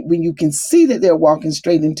 when you can see that they're walking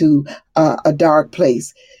straight into a dark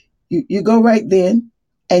place, you go right then,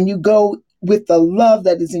 and you go with the love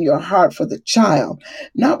that is in your heart for the child,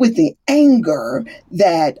 not with the anger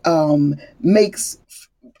that makes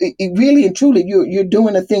it really and truly you're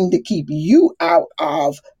doing a thing to keep you out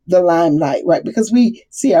of the limelight, right? Because we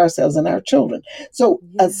see ourselves in our children. So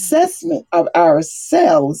Yes. assessment of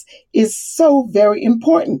ourselves is so very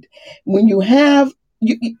important. When you have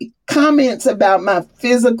comments about my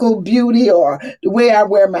physical beauty, or the way I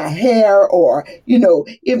wear my hair, or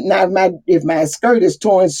if my skirt is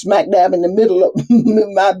torn smack dab in the middle of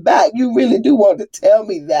my back, you really do want to tell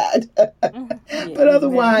me that. Mhm. Yeah, But amen.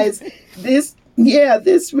 otherwise, this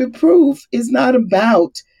reproof is not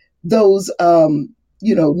about those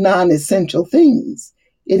non-essential things.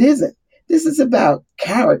 It isn't. This is about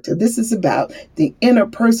character. This is about the inner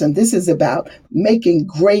person. This is about making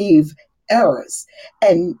grave errors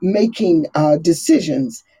and making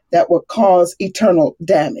decisions that will cause eternal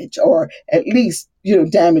damage, or at least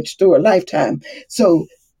damage through a lifetime. So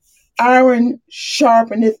iron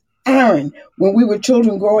sharpeneth iron. When we were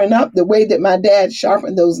children growing up, the way that my dad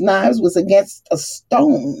sharpened those knives was against a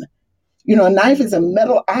stone. A knife is Mm. a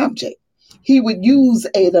metal object. He would use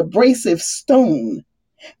an abrasive stone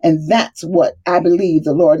And that's what I believe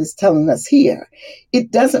the Lord is telling us here.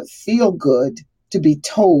 It doesn't feel good to be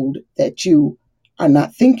told that you are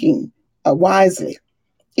not thinking wisely.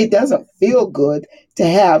 It doesn't feel good to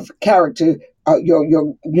have character,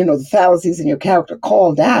 the fallacies in your character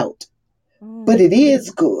called out, but it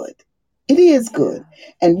is good. It is good.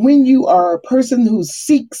 And when you are a person who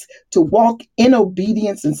seeks to walk in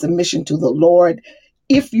obedience and submission to the Lord,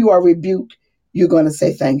 if you are rebuked, you're going to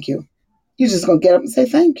say thank you. You're just going to get up and say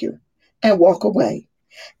thank you and walk away.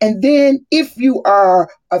 And then if you are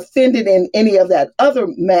offended in any of that other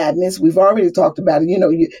madness, we've already talked about it. You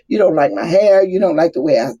don't like my hair. You don't like the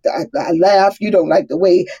way I laugh. You don't like the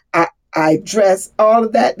way I dress. All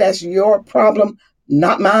of that, that's your problem,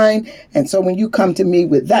 not mine. And so when you come to me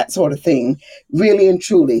with that sort of thing, really and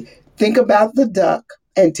truly, think about the duck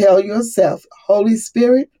and tell yourself, Holy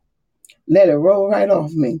Spirit, let it roll right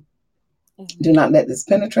off me. Do not let this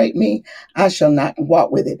penetrate me. I shall not walk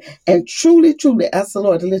with it. And truly, truly ask the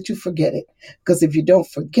Lord to let you forget it. Because if you don't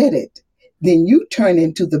forget it, then you turn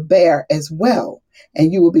into the bear as well.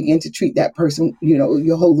 And you will begin to treat that person, you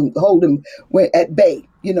hold them at bay.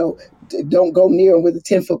 Don't go near them with a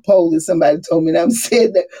 10-foot pole, as somebody told me. And I'm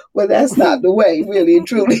saying that, well, that's not the way, really and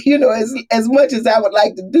truly. As much as I would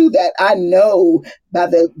like to do that, I know by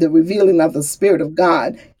the revealing of the Spirit of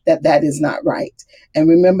God that is not right. And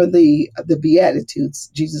remember the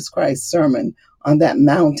Beatitudes, Jesus Christ's sermon on that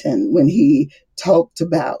mountain when he talked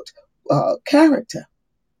about character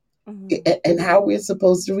and how we're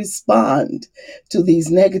supposed to respond to these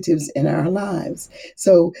negatives in our lives.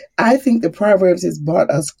 So I think the Proverbs has brought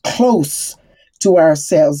us close to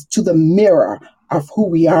ourselves, to the mirror of who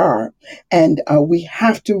we are. And we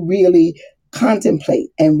have to really contemplate,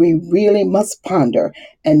 and we really must ponder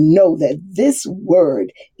and know that this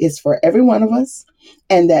word is for every one of us,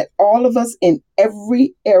 and that all of us in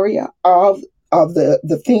every area of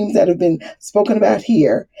the themes that have been spoken about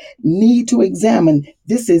here need to examine.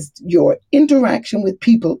 This is your interaction with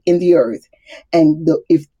people in the earth. And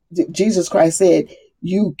if Jesus Christ said,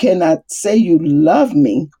 you cannot say you love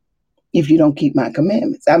me if you don't keep my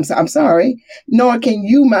commandments. I'm sorry. Nor can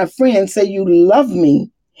you, my friend, say you love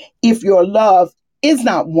me if your love is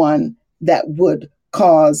not one that would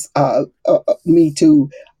cause me to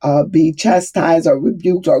be chastised or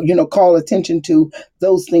rebuked or, call attention to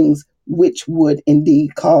those things which would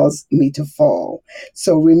indeed cause me to fall.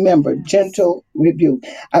 So remember, gentle rebuke.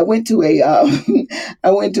 I went to a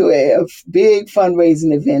big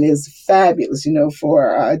fundraising event. It's fabulous,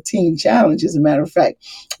 for Teen Challenge. As a matter of fact,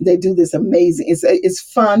 they do this amazing. It's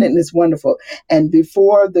fun and it's wonderful. And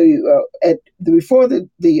before the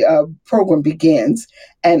program begins,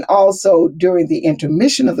 and also during the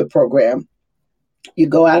intermission of the program, you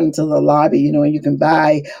go out into the lobby, and you can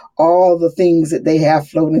buy all the things that they have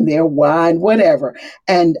floating there, wine, whatever.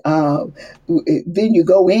 And then you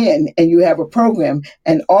go in and you have a program.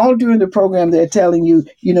 And all during the program, they're telling you,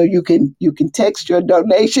 you can text your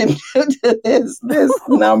donation to this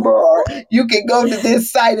number, or you can go to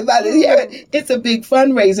this site. It's a big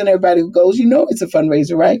fundraiser, and everybody who goes, it's a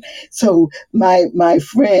fundraiser, right? So my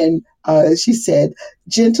friend, she said,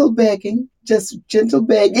 gentle begging, just gentle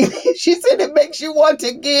begging. She said it makes you want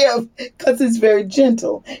to give because it's very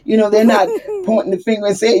gentle. They're not pointing the finger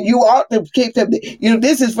and saying you ought to keep them.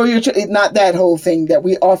 This is for your church. It's not that whole thing that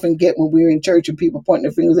we often get when we're in church and people pointing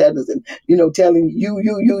their fingers at us and telling you.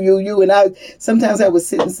 And sometimes I would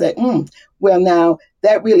sit and say, well, now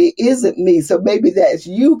that really isn't me. So maybe that's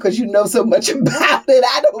you because you know so much about it.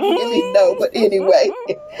 I don't really know. But anyway,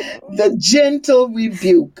 the gentle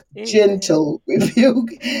rebuke,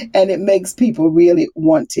 and it makes people really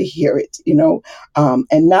want to hear it,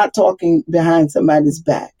 and not talking behind somebody's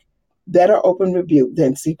back. Better open rebuke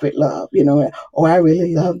than secret love, Oh, I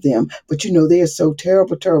really love them, but they are so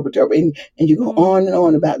terrible, terrible, terrible. And you go on and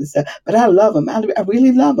on about this stuff, but I love them. I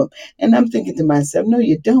really love them. And I'm thinking to myself, no,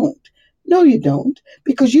 you don't. No, you don't,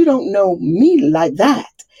 because you don't know me like that.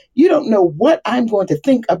 You don't know what I'm going to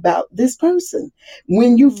think about this person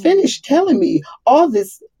when you finish telling me all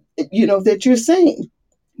this, that you're saying,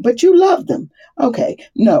 but you love them. Okay,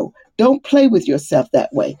 no, don't play with yourself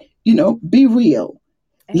that way. Be real.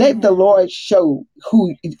 Amen. Let the Lord show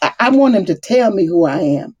who I want him to tell me who I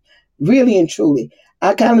am, really and truly.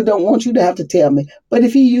 I kind of don't want you to have to tell me, but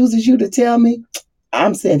if he uses you to tell me,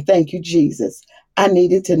 I'm saying, thank you, Jesus. I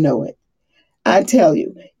needed to know it. I tell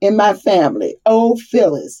you, in my family,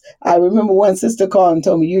 Phyllis, I remember one sister called and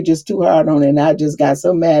told me, you're just too hard on it. And I just got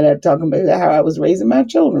so mad at talking about how I was raising my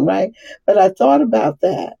children, right? But I thought about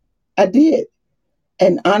that. I did.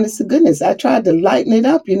 And honest to goodness, I tried to lighten it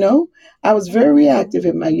up, I was very reactive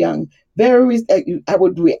in my young, I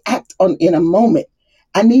would react in a moment.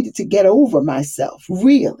 I needed to get over myself,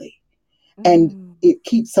 really. And Mm. it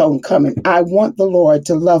keeps on coming. I want the Lord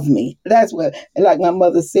to love me. That's what, like my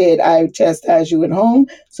mother said, I chastise you at home,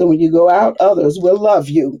 so when you go out, others will love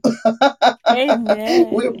you. Amen.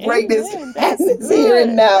 We'll break this Amen. That's madness here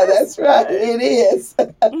and good. now. That's That's right. good. It is.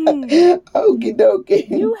 Mm. Okie dokie.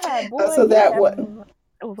 You have, boy, So you that have. what?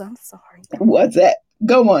 Oh, I'm sorry. What's that?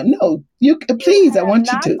 Go on. No, you You please. I have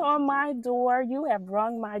want you knocked to. on my door. You have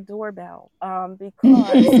rung my doorbell,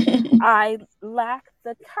 because I lack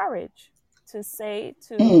the courage to say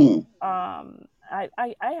to, Mm, I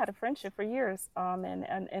had a friendship for years, and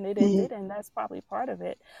it mm, ended, and that's probably part of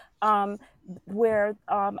it, um, where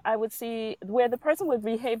I would see where the person would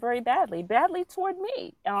behave very badly toward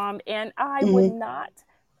me, and mm,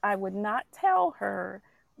 I would not tell her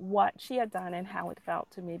what she had done and how it felt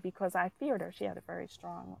to me because I feared her.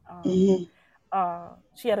 mm,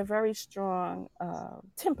 She had a very strong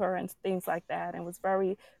temper and things like that, and was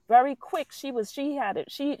very quick. She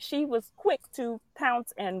was quick to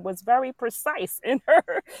pounce and was very precise in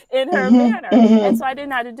her mm, manner. And mm, so I didn't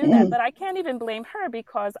know how to do that. mm, But I can't even blame her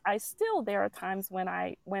because I still there are times when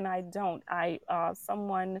I don't. I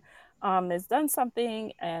Someone has done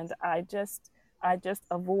something, and I just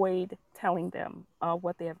avoid telling them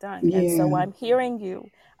what they have done. And so yeah, I'm hearing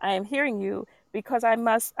you. I am hearing you because I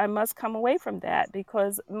must come away from that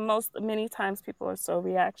because many times people are so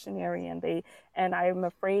reactionary, and I'm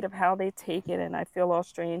afraid of how they take it, and I feel all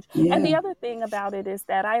strange. And yeah. the other thing about it is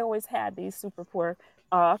that I always had these super poor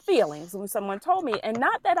feelings when someone told me, and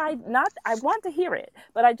not I want to hear it,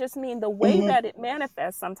 but I just mean the way Mm-hmm, that it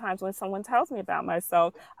manifests sometimes when someone tells me about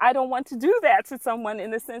myself. I don't want to do that to someone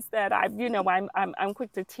in the sense that I'm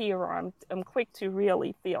quick to tear, or I'm quick to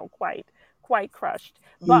really feel quite crushed.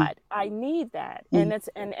 But I need that, mm-hmm,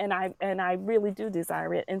 and I really do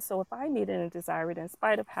desire it. And so if I need it and desire it, in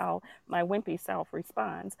spite of how my wimpy self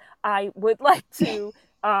responds, I would like to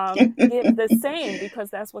give the same because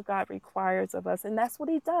that's what God requires of us, and that's what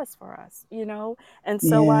He does for us, you know. And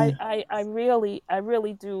so yeah. I really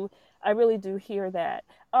do hear that.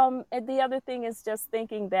 And the other thing is just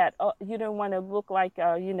thinking that you don't want to look like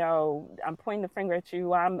I'm pointing the finger at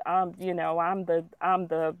you. I'm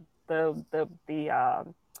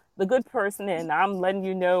the good person, and I'm letting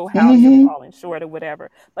you know how you're Mm-hmm, falling short or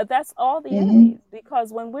whatever. But that's all the mm-hmm, enemy,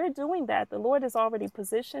 because when we're doing that, the Lord has already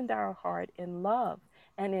positioned our heart in love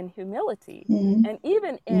and in humility, mm-hmm, and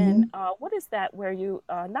even mm-hmm. in what is that, where you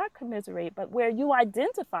not commiserate, but where you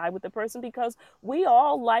identify with the person, because we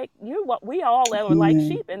all like you, what we all are like Amen.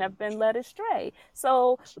 sheep and have been led astray.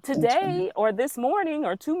 So That's right. today or this morning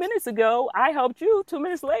or 2 minutes ago, I helped you. 2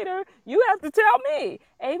 minutes later, you have to tell me.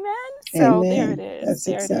 Amen. So there it Amen. is. That's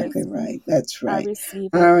There it exactly is. right. That's I right.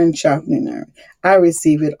 receive it. Iron sharpening iron. I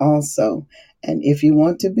receive it also. And if you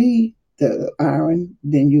want to be the iron,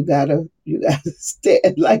 then you gotta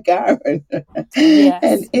stand like iron. And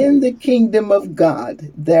Yes. in the kingdom of God,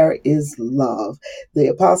 there is love. The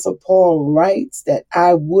apostle Paul writes that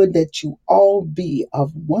I would that you all be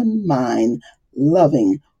of one mind,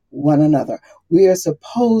 loving one another. We are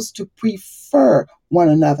supposed to prefer one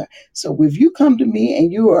another. So if you come to me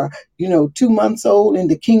and you are 2 months old in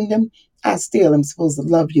the kingdom, I still am supposed to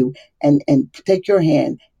love you and take your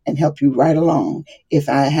hand and help you right along if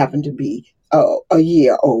I happen to be a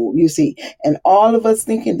year old, you see. And all of us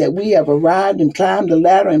thinking that we have arrived and climbed the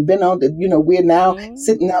ladder and been on we're now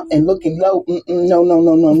sitting up and Mm. looking low. No, no,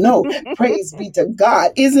 no, no, no. Praise be to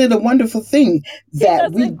God. Isn't it a wonderful thing He that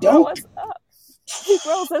we doesn't grow don't, us up. He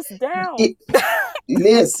grows us down. it,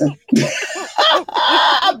 listen,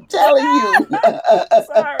 I'm telling you.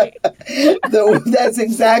 Sorry. That's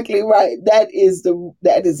exactly right. That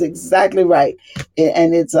is exactly right.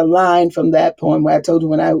 And it's a line from that poem where I told you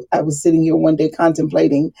when I was sitting here one day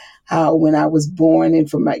contemplating how when I was born and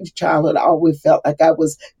from my childhood, I always felt like I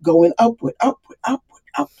was going upward, upward, upward,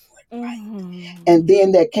 upward. And Mm.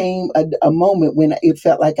 then there came a moment when it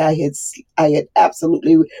felt like I had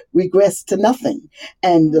absolutely regressed to nothing.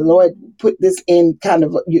 And the Lord Mm. put this in kind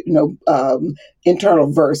of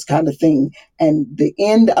internal verse kind of thing. And the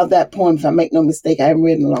end of that poem, if I make no mistake, I haven't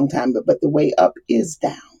read in a long time, but the way up is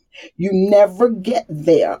down. You never get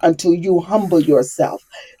there until you humble yourself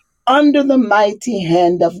under the mighty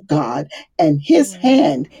hand of God. And his Glory,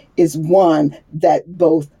 hand is one that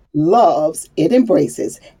both loves, it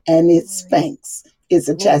embraces, and it glory, spanks. It's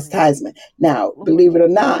a glory, chastisement. Now, believe it glory. or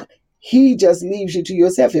not, he just leaves you to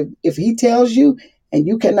yourself. If he tells you and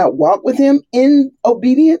you cannot walk with him in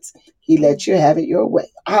obedience, he lets you Mm. have it your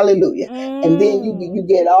way. Hallelujah. And then you Mm.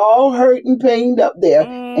 get all hurt and pained up there,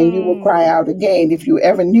 and you will cry out again if Mm. you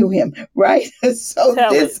ever knew him, right? So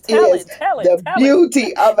Tell this it, tell is it, tell it, the tell it.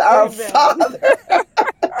 beauty of our Amen. Father.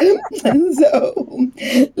 So,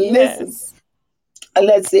 listen, Yes.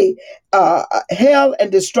 let's see. Hell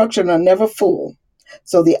and destruction are never full.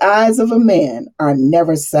 So the eyes of a man are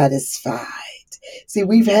never satisfied. See,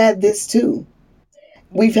 we've had this too.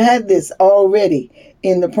 We've had Mm-hmm. this already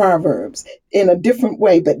in the Proverbs in a different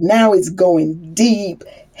way, but now it's going deep.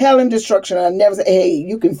 Hell and destruction. I never say, hey,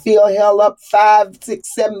 you can fill hell up 5,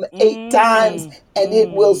 6, 7, 8 times Mm-hmm. and it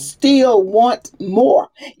will Mm. still want more.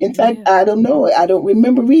 In fact, Yeah. I don't know. I don't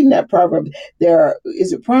remember reading that proverb.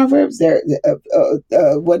 Is it Proverbs?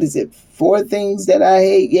 What is it? Four things that I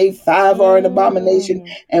hate, yea, five are an abomination, Mm.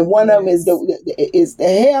 and one of them is Yes. the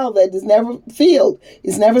hell that is never filled,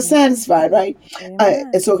 is never Yes. satisfied, right? And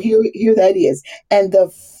Amen. so here that is, and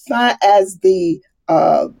as the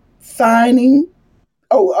finding.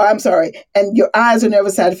 Oh, I'm sorry. And your eyes are never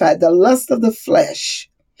satisfied. The lust of the flesh,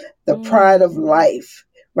 the pride of Mm. life,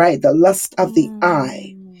 right? The lust of the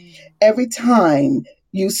eye. Mm. Every time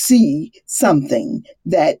you see something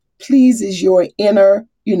that pleases your inner,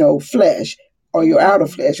 flesh or your outer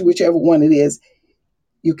Mm. flesh, whichever one it is,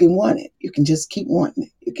 you can want it. You can just keep wanting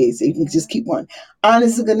it. Okay, so you can just Yeah. keep wanting.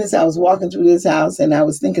 Honest to goodness, I was walking through this house and I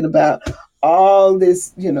was thinking about all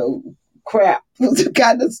this, crap,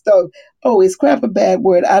 kind of stuff. Oh, is crap a bad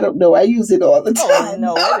word? I don't know. I use it all the Oh time.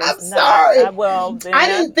 no, it I'm is not. sorry. Well, then I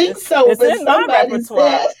didn't think it's so, it's but in my somebody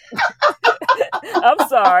repertoire. said. I'm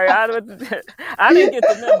sorry. I didn't get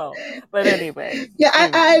the memo. But anyway. Yeah,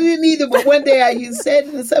 I Mm. didn't either. But one day you said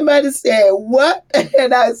it, and somebody said, "What?"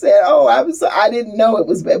 And I said, "Oh, I didn't know it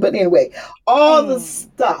was bad." But anyway, all the Mm.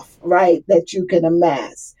 stuff, right, that you can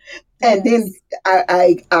amass, and then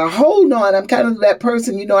Yes. I hold on. I'm kind of that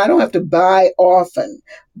person, I don't have to buy often,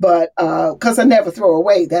 but because I never throw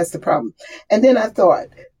away. That's the problem. And then I thought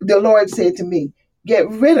the Lord said to me, "Get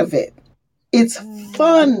rid of it. It's Mm.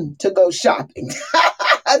 fun to go shopping."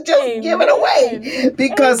 Just give it Amen. away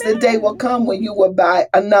because the day will Amen. come when you will buy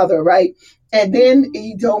another, right? And then Mm-hmm.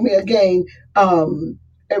 he told me again,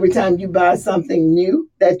 every time you buy something new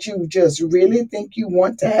that you just really think you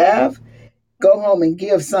want to have, go home and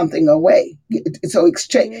give something away. So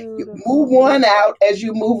exchange, move Beautiful. one out as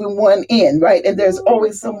you're moving one in, right? And there's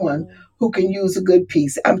always someone Beautiful. who can use a good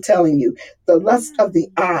piece. I'm telling you, the lust of the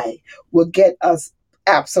Mm. eye will get us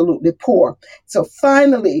absolutely poor. So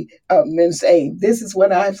finally, Ms. A, this is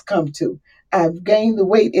what I've come to. I've gained the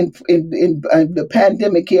weight in the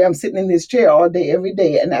pandemic here. I'm sitting in this chair all day, every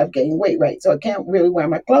day, and I've gained weight, right? So I can't really wear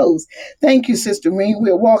my clothes. Thank you, Mm. Sister Reen.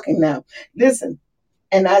 We're walking now. Listen,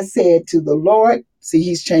 and I said to the Lord, see,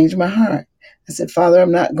 he's changed my heart. I said, Father,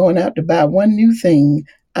 I'm not going out to buy one new thing.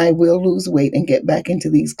 I will lose weight and get back into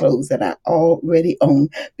these clothes that I already own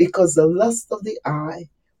because the lust of the eye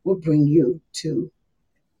will bring you to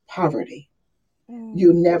poverty.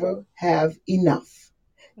 You Mm. never have enough.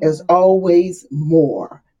 There's Mm. always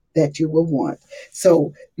more that you will want.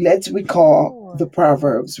 So let's recall the Lord.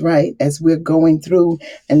 Proverbs, right? As we're going through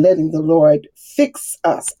and letting the Lord fix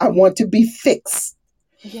us. I want to be fixed.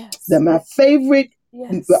 Yes. My favorite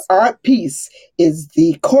Yes. art piece is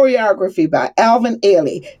the choreography by Alvin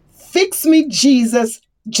Ailey. Fix me, Jesus,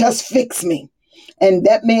 just fix me. And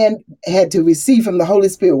that man had to receive from the Holy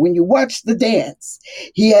Spirit. When you watch the dance,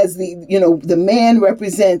 he has the man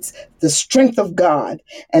represents the strength of God,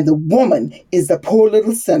 and the woman is the poor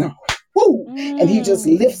little sinner. Woo! And he just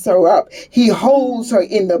lifts Mm. her up. He holds her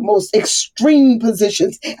in Mm. the most extreme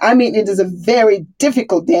positions. I mean, it is a very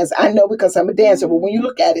difficult dance. I know because I'm a dancer, but when you Mm.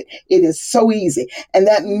 look at it, it is so easy. And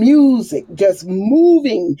that music, Mm. just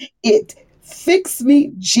moving it, fix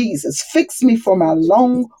me, Jesus. Fix me for my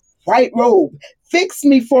long white robe. Fix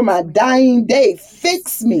me for my Fix me, dying day.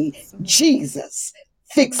 Fix Jesus. me, Fix me. Jesus.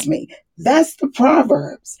 Fix Mm. me. That's the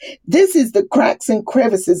Proverbs. This is the cracks and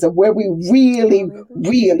crevices of where we really, Hallelujah.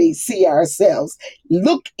 really see ourselves.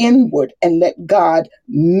 Look inward and let God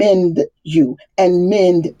mend you and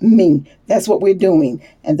mend me. That's what we're doing.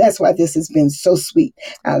 And that's why this has been so sweet.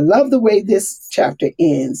 I love the way this Yes. chapter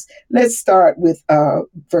ends. Let's start with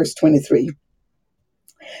verse 23.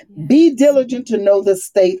 Be Yes. diligent to know the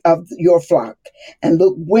state of your flock and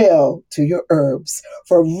look well to your herbs,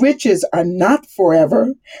 for riches are not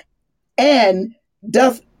forever, and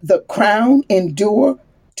doth the crown endure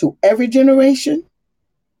to every generation?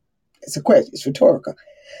 It's a question, it's rhetorical.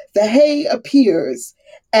 The hay appears,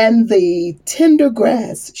 and the tender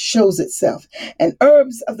grass shows itself, and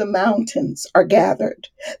herbs of the mountains are gathered.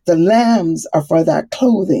 The lambs are for thy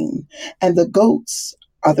clothing, and the goats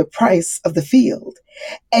are the price of the field.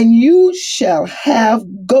 And you shall have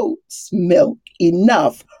goat's milk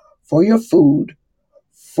enough for your food,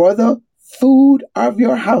 for the food of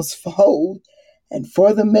your household, and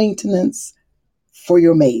for the maintenance for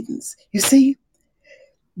your maidens. You see,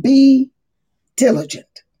 Be diligent.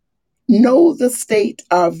 Know the state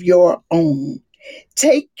of your own.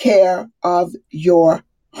 Take care of your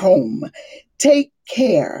home. Take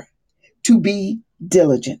care to be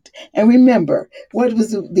diligent. And remember, what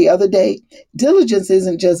was the other day? Diligence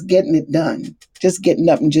isn't just getting it done, just getting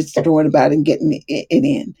up and just throwing about and getting it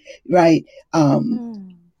in, right?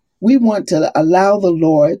 We want to allow the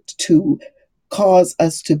Lord to cause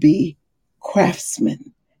us to be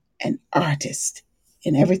craftsmen and artists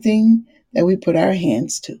in everything that we put our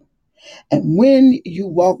hands to. And when you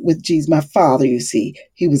walk with Jesus, my father, you see,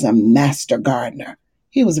 he was a master gardener.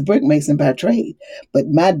 He was a brick mason by trade, but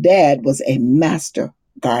my dad was a master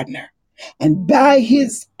gardener. And by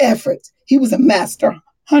his efforts, he was a master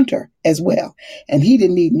hunter as well. And he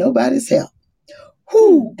didn't need nobody's help.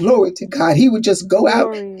 Whoo, glory to God. He would just go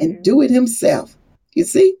out and do it himself. You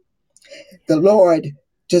see, the Lord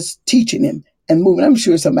just teaching him and moving. I'm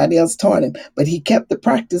sure somebody else taught him, but he kept the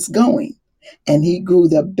practice going. And he grew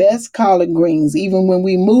the best collard greens. Even when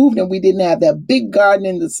we moved and we didn't have that big garden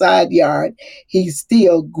in the side yard, he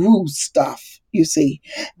still grew stuff, you see.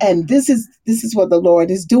 And this is what the Lord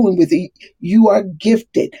is doing with you. You are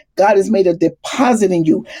gifted. God has made a deposit in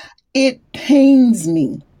you. It pains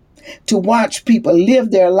me to watch people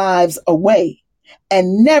live their lives away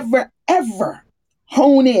and never, ever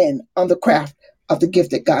hone in on the craft of the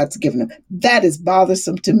gift that God's given them. That is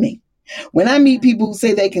bothersome to me. When I meet people who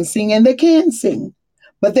say they can sing, and they can sing,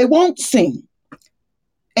 but they won't sing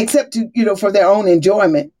except to, for their own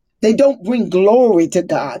enjoyment. They don't bring glory to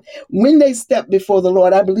God. When they step before the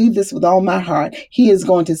Lord, I believe this with all my heart, he is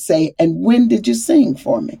going to say, and when did you sing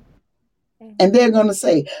for me? And they're going to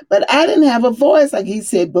say, but I didn't have a voice, like he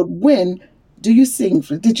said, but when did you sing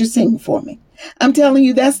for me? I'm telling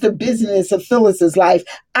you, that's the business of Phyllis's life.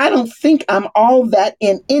 I don't think I'm all that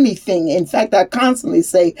in anything. In fact, I constantly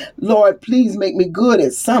say, Lord, please make me good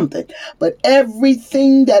at something. But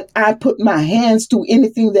everything that I put my hands to,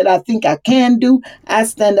 anything that I think I can do, I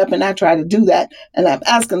stand up and I try to do that. And I'm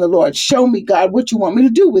asking the Lord, show me, God, what you want me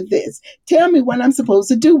to do with this. Tell me what I'm supposed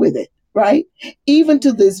to do with it. Right? Even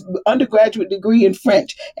to this undergraduate degree in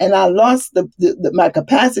French. And I lost my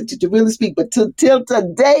capacity to really speak. But till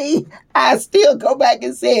today, I still go back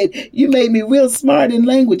and say, you made me real smart in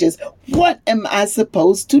languages. What am I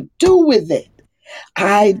supposed to do with it?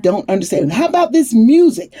 I don't understand. How about this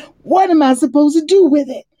music? What am I supposed to do with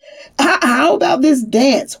it? How about this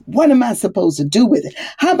dance? What am I supposed to do with it?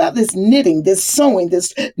 How about this knitting, this sewing,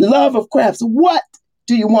 this love of crafts? What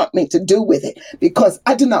do you want me to do with it? Because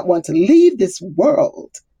I do not want to leave this world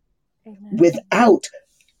without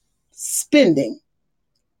spending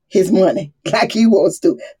his money like he wants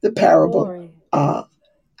to. The parable of,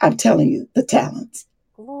 I'm telling you, the talents.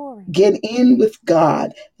 Get in with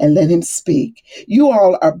God and let him speak. You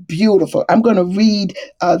all are beautiful. I'm going to read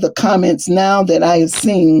the comments now that I have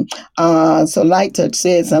seen. So Light Touch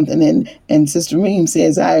said something, and Sister Reem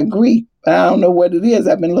says, I agree, but I don't know what it is.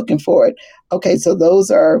 I've been looking for it. Okay, so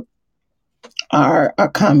those are our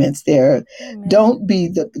comments there. Amen. Don't be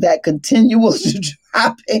that continual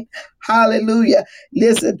dropping. Hallelujah.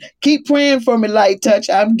 Listen, keep praying for me, Light Touch.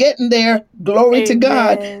 I'm getting there. Glory Amen. To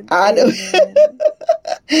God. I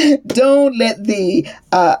don't let the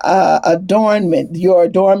your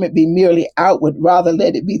adornment be merely outward. Rather,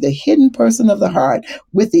 let it be the hidden person of the heart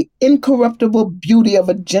with the incorruptible beauty of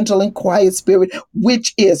a gentle and quiet spirit,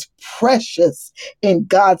 which is precious in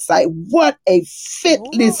God's sight. What a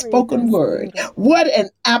fitly spoken word. Beautiful. What an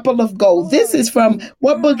apple of gold. This is from,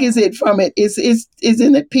 what book is it from?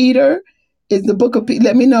 Isn't it Peter? Is the book of Peter?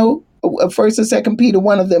 Let me know. First or Second Peter,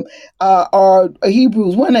 one of them, or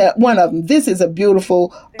Hebrews, one of them. This is a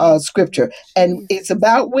beautiful scripture, and it's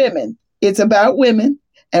about women. It's about women,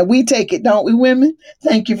 and we take it, don't we, women?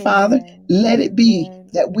 Thank you, Father. Amen. Let it be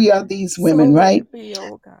that we are these women, right? Let it be,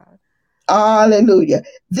 oh God. Hallelujah.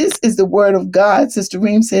 This is the word of God, Sister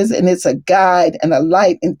Reem says, and it's a guide and a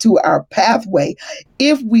light into our pathway.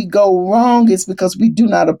 If we go wrong, it's because we do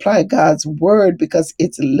not apply God's word, because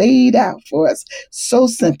it's laid out for us so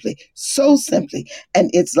simply. And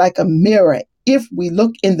it's like a mirror. If we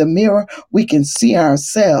look in the mirror, we can see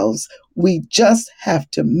ourselves. We just have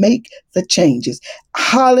to make the changes.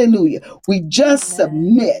 Hallelujah. We just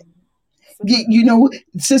submit.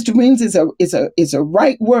 Sister Reams is a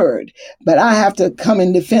right word, but I have to come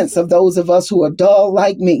in defense of those of us who are dull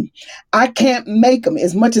like me. I can't make them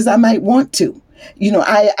as much as I might want to.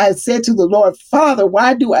 I said to the Lord, Father,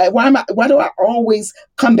 why do I always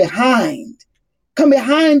come behind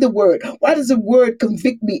the word? Why does the word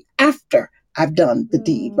convict me after I've done the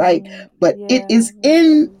deed, right? But it Yeah, is that's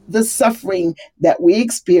in true. the suffering that we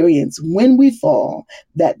experience when we fall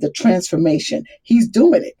that the transformation, he's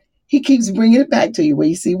doing it. He keeps bringing it back to you where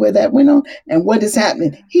you see where that went on and what is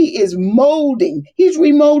happening. Yeah. He is molding, he's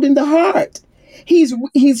remolding the heart. He's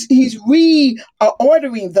reordering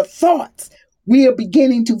the thoughts. We are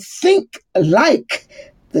beginning to think like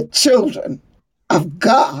the children of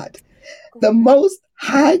God, the Glory. most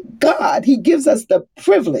high God. He gives us the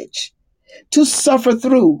privilege to suffer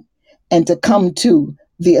through and to come to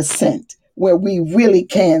the ascent where we really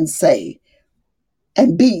can say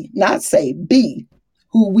and be, not say, be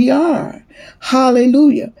who we are.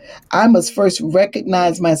 Hallelujah. I must first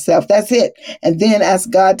recognize myself. That's it. And then ask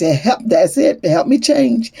God to help. That's it. To help me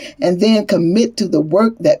change. And then commit to the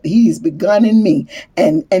work that He's begun in me.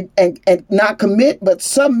 And not commit, but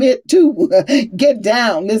submit to. Get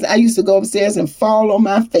down. Listen, I used to go upstairs and fall on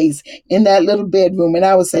my face in that little bedroom. And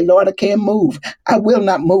I would say, Lord, I can't move. I will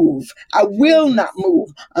not move. I will Jesus. not move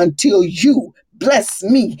until you bless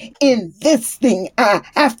me in this thing. I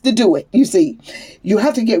have to do it. You see, you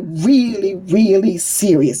have to get really, really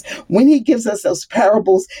serious. When he gives us those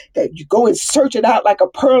parables that you go and search it out like a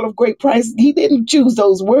pearl of great price, he didn't choose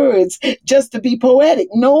those words just to be poetic.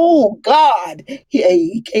 No, God,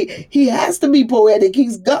 he has to be poetic.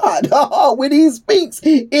 He's God. When he speaks,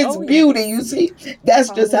 it's Oh, beauty. You yes. see, that's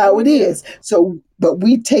just how it Hallelujah. is. So, but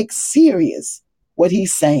we take serious what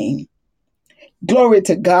he's saying. Glory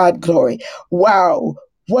to God, glory. Wow.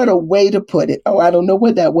 What a way to put it. Oh, I don't know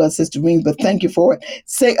what that was, Sister Reams, but thank you for it.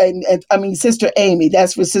 Sister Amy.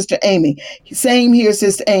 That's for Sister Amy. Same here,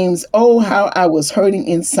 Sister Ames. Oh, how I was hurting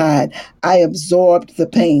inside. I absorbed the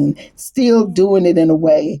pain, still doing it in a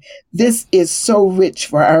way. This is so rich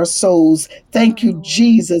for our souls. Thank My you, Lord.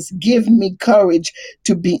 Jesus. Give me courage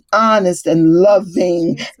to be honest and Yes,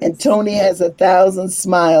 loving. And Jesus. Tony has 1,000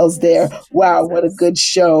 smiles there. Yes, Wow, what a Jesus. good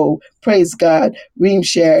show. Praise God. Reem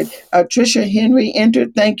shared. Trisha Henry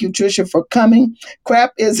entered. Thank you, Trisha, for coming.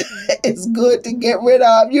 Crap is is good to get rid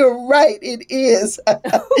of. You're right. It is.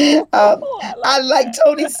 I I like like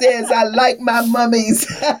Tony says, I like my mummies.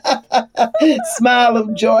 Smile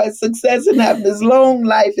of joy, success, and happiness. Long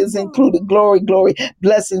life is included. that. Glory, glory.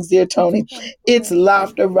 Blessings, dear Tony. God It's bless you.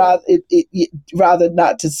 laughter rather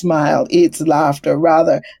not to smile. It's laughter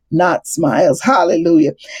rather not smiles.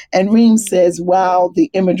 Hallelujah. And Reem says, wow, the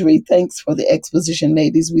imagery. Thanks for the exposition,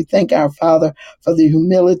 ladies. We thank our Father for the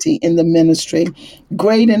humility in the ministry.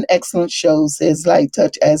 Great and excellent show, says Light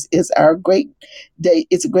Touch, as is our great day.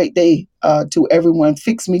 It's a great day to everyone.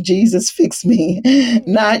 Fix me, Jesus, fix me.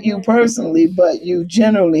 Not you Amen. personally, but you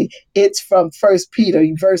generally. It's from First Peter,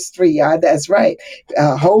 verse 3. That's right.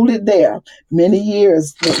 Hold it there. Many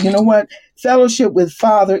years. You know what? Fellowship with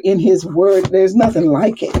Father in His Word. There's nothing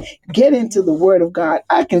like it. Get into the Word of God.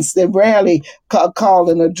 I can rarely call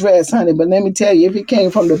an address, honey, but let me tell you, if it came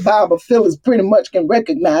from the Bible, Phyllis pretty much can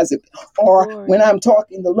recognize it. Or when Glory. I'm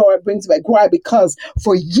talking, the Lord brings back. Why? Because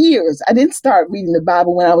for years, I didn't start reading the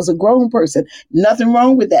Bible when I was a grown person. Nothing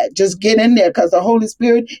wrong with that. Just get in there because the Holy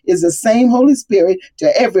Spirit is the same Holy Spirit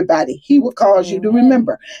to everybody. He will cause you to Amen.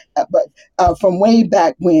 remember. But from way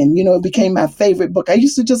back when, it became my favorite book. I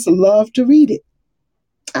used to just love to read it.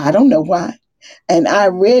 I don't know why. And I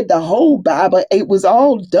read the whole Bible. It was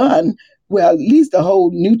all done, well, at least the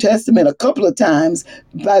whole New Testament a couple of times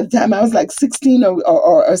by the time I was like 16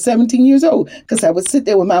 or 17 years old, because I would sit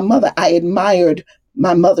there with my mother. I admired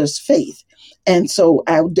my mother's faith. And so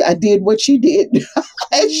I did what she did.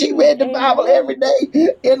 And she read the Bible every Amen. day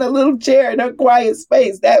in a little chair in her quiet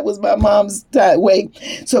space. That was my mom's way.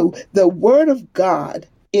 So the Word of God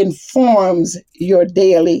informs your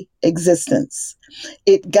daily existence.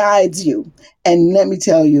 It guides you. And let me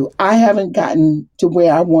tell you, I haven't gotten to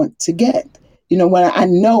where I want to get. When I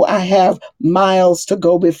know I have miles to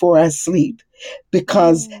go before I sleep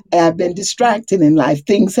because I've been distracted in life.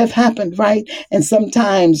 Things have happened, right? And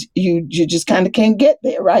sometimes you just kind of can't get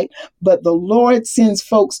there, right? But the Lord sends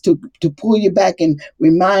folks to pull you back and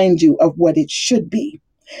remind you of what it should be.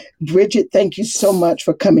 Bridget, thank you so much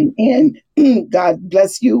for coming in. God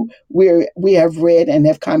bless you. We have read and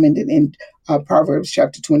have commented in Proverbs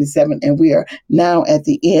chapter 27, and we are now at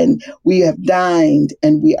the end. We have dined,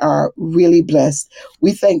 and we are really blessed.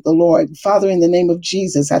 We thank the Lord. Father, in the name of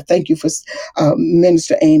Jesus, I thank you for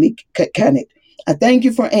Minister Amy Kennett. I thank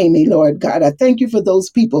you for Amy, Lord God. I thank you for those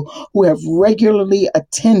people who have regularly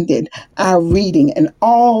attended our reading and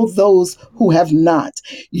all those who have not.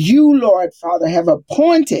 You, Lord Father, you have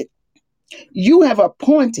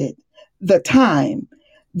appointed the time,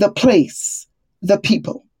 the place, the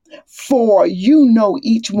people. For you know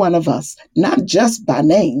each one of us, not just by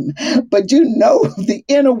name, but you know the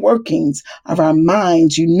inner workings of our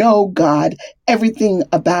minds. You know, God, everything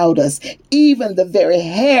about us, even the very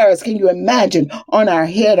hairs, can you imagine, on our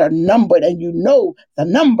head are numbered, and you know the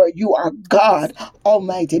number. You are God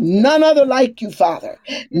Almighty. None other like you, Father.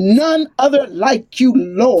 None other like you,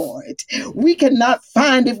 Lord. We cannot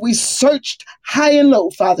find, if we searched high and low,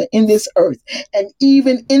 Father, in this earth, and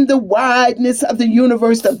even in the wideness of the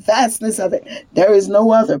universe, the vastness of it, there is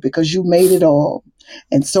no other, because you made it all.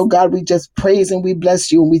 And so, God, we just praise and we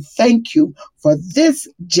bless you, and we thank you for this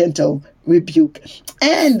gentle rebuke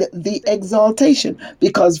and the exaltation,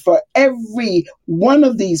 because for every one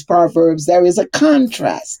of these proverbs, there is a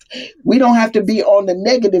contrast. We don't have to be on the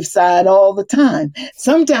negative side all the time.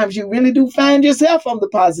 Sometimes you really do find yourself on the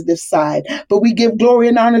positive side, but we give glory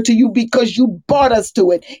and honor to you because you brought us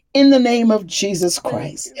to it in the name of Jesus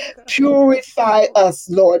Christ. Purify us,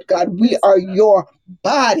 Lord God. We are your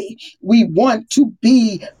body. We want to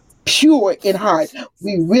be pure in heart.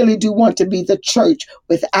 We really do want to be the church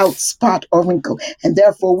without spot or wrinkle. And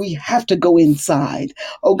therefore, we have to go inside.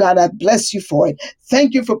 Oh God, I bless you for it.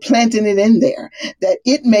 Thank you for planting it in there, that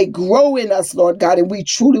it may grow in us, Lord God, and we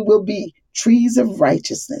truly will be trees of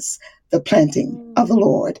righteousness, the planting of the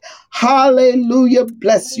Lord. Hallelujah.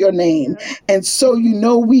 Bless your name. And so, you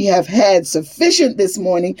know, we have had sufficient this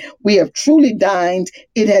morning. We have truly dined.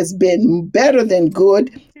 It has been better than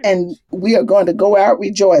good. And we are going to go out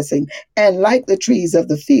rejoicing. And like the trees of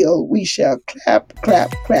the field, we shall clap, clap,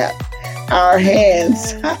 clap our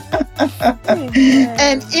hands.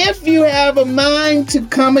 And if you have a mind to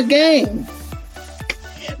come again,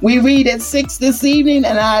 we read at 6 this evening,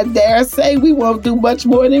 and I dare say we won't do much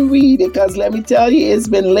more than read it, because let me tell you, it's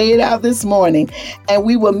been laid out this morning. And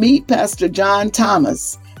we will meet Pastor John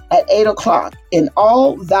Thomas at 8 o'clock. In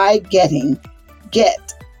all thy getting,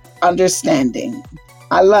 get understanding.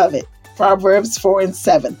 I love it. Proverbs 4 and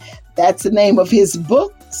 7. That's the name of his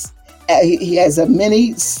books. He has a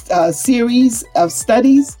mini series of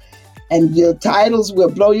studies, and your titles will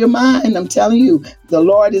blow your mind. I'm telling you, the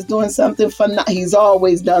Lord is doing something He's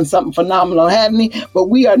always done something phenomenal, hasn't he? But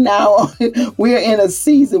we are now, we're in a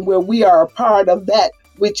season where we are a part of that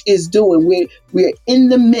which is doing. We're in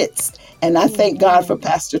the midst. And I thank God for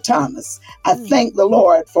Pastor Thomas. I thank the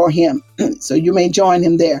Lord for him. So you may join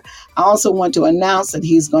him there. I also want to announce that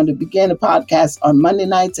he's going to begin a podcast on Monday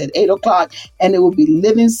nights at 8 o'clock, and it will be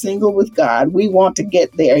Living Single with God. We want to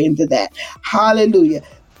get there into that. Hallelujah.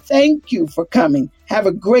 Thank you for coming. Have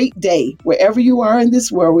a great day. Wherever you are in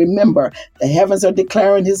this world, remember the heavens are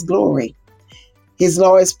declaring his glory. His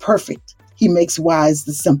law is perfect. He makes wise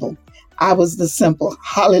the simple. I was the simple.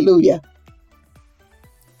 Hallelujah.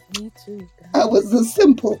 Me too. I was the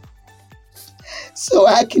simple. So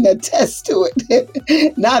I can attest to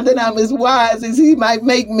it. Not that I'm as wise as he might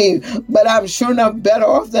make me, but I'm sure enough better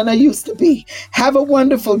off than I used to be. Have a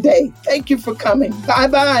wonderful day. Thank you for coming.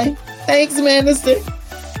 Bye-bye. Thanks, Minister.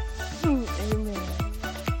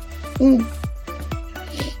 Amen.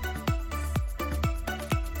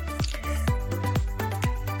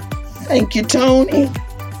 Thank you, Tony.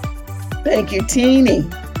 Thank you, Teeny.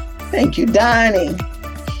 Thank you, Donnie.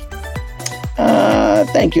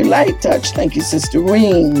 Thank you, Light Touch. Thank you, Sister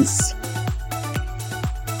Rings.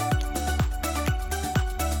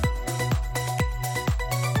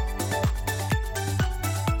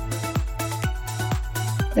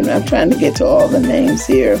 And I'm trying to get to all the names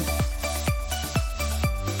here.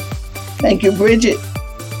 Thank you, Bridget.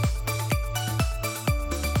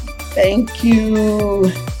 Thank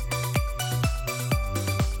you.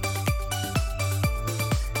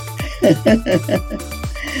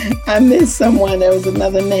 I missed someone. There was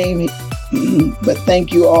another name. But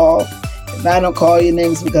thank you all. If I don't call your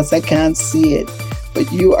names because I can't see it,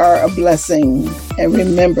 but you are a blessing. And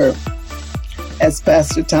remember, as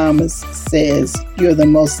Pastor Thomas says, you're the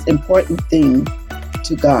most important thing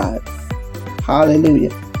to God.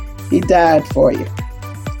 Hallelujah. He died for you.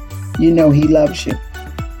 You know he loves you.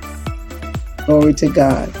 Glory to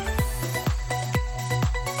God.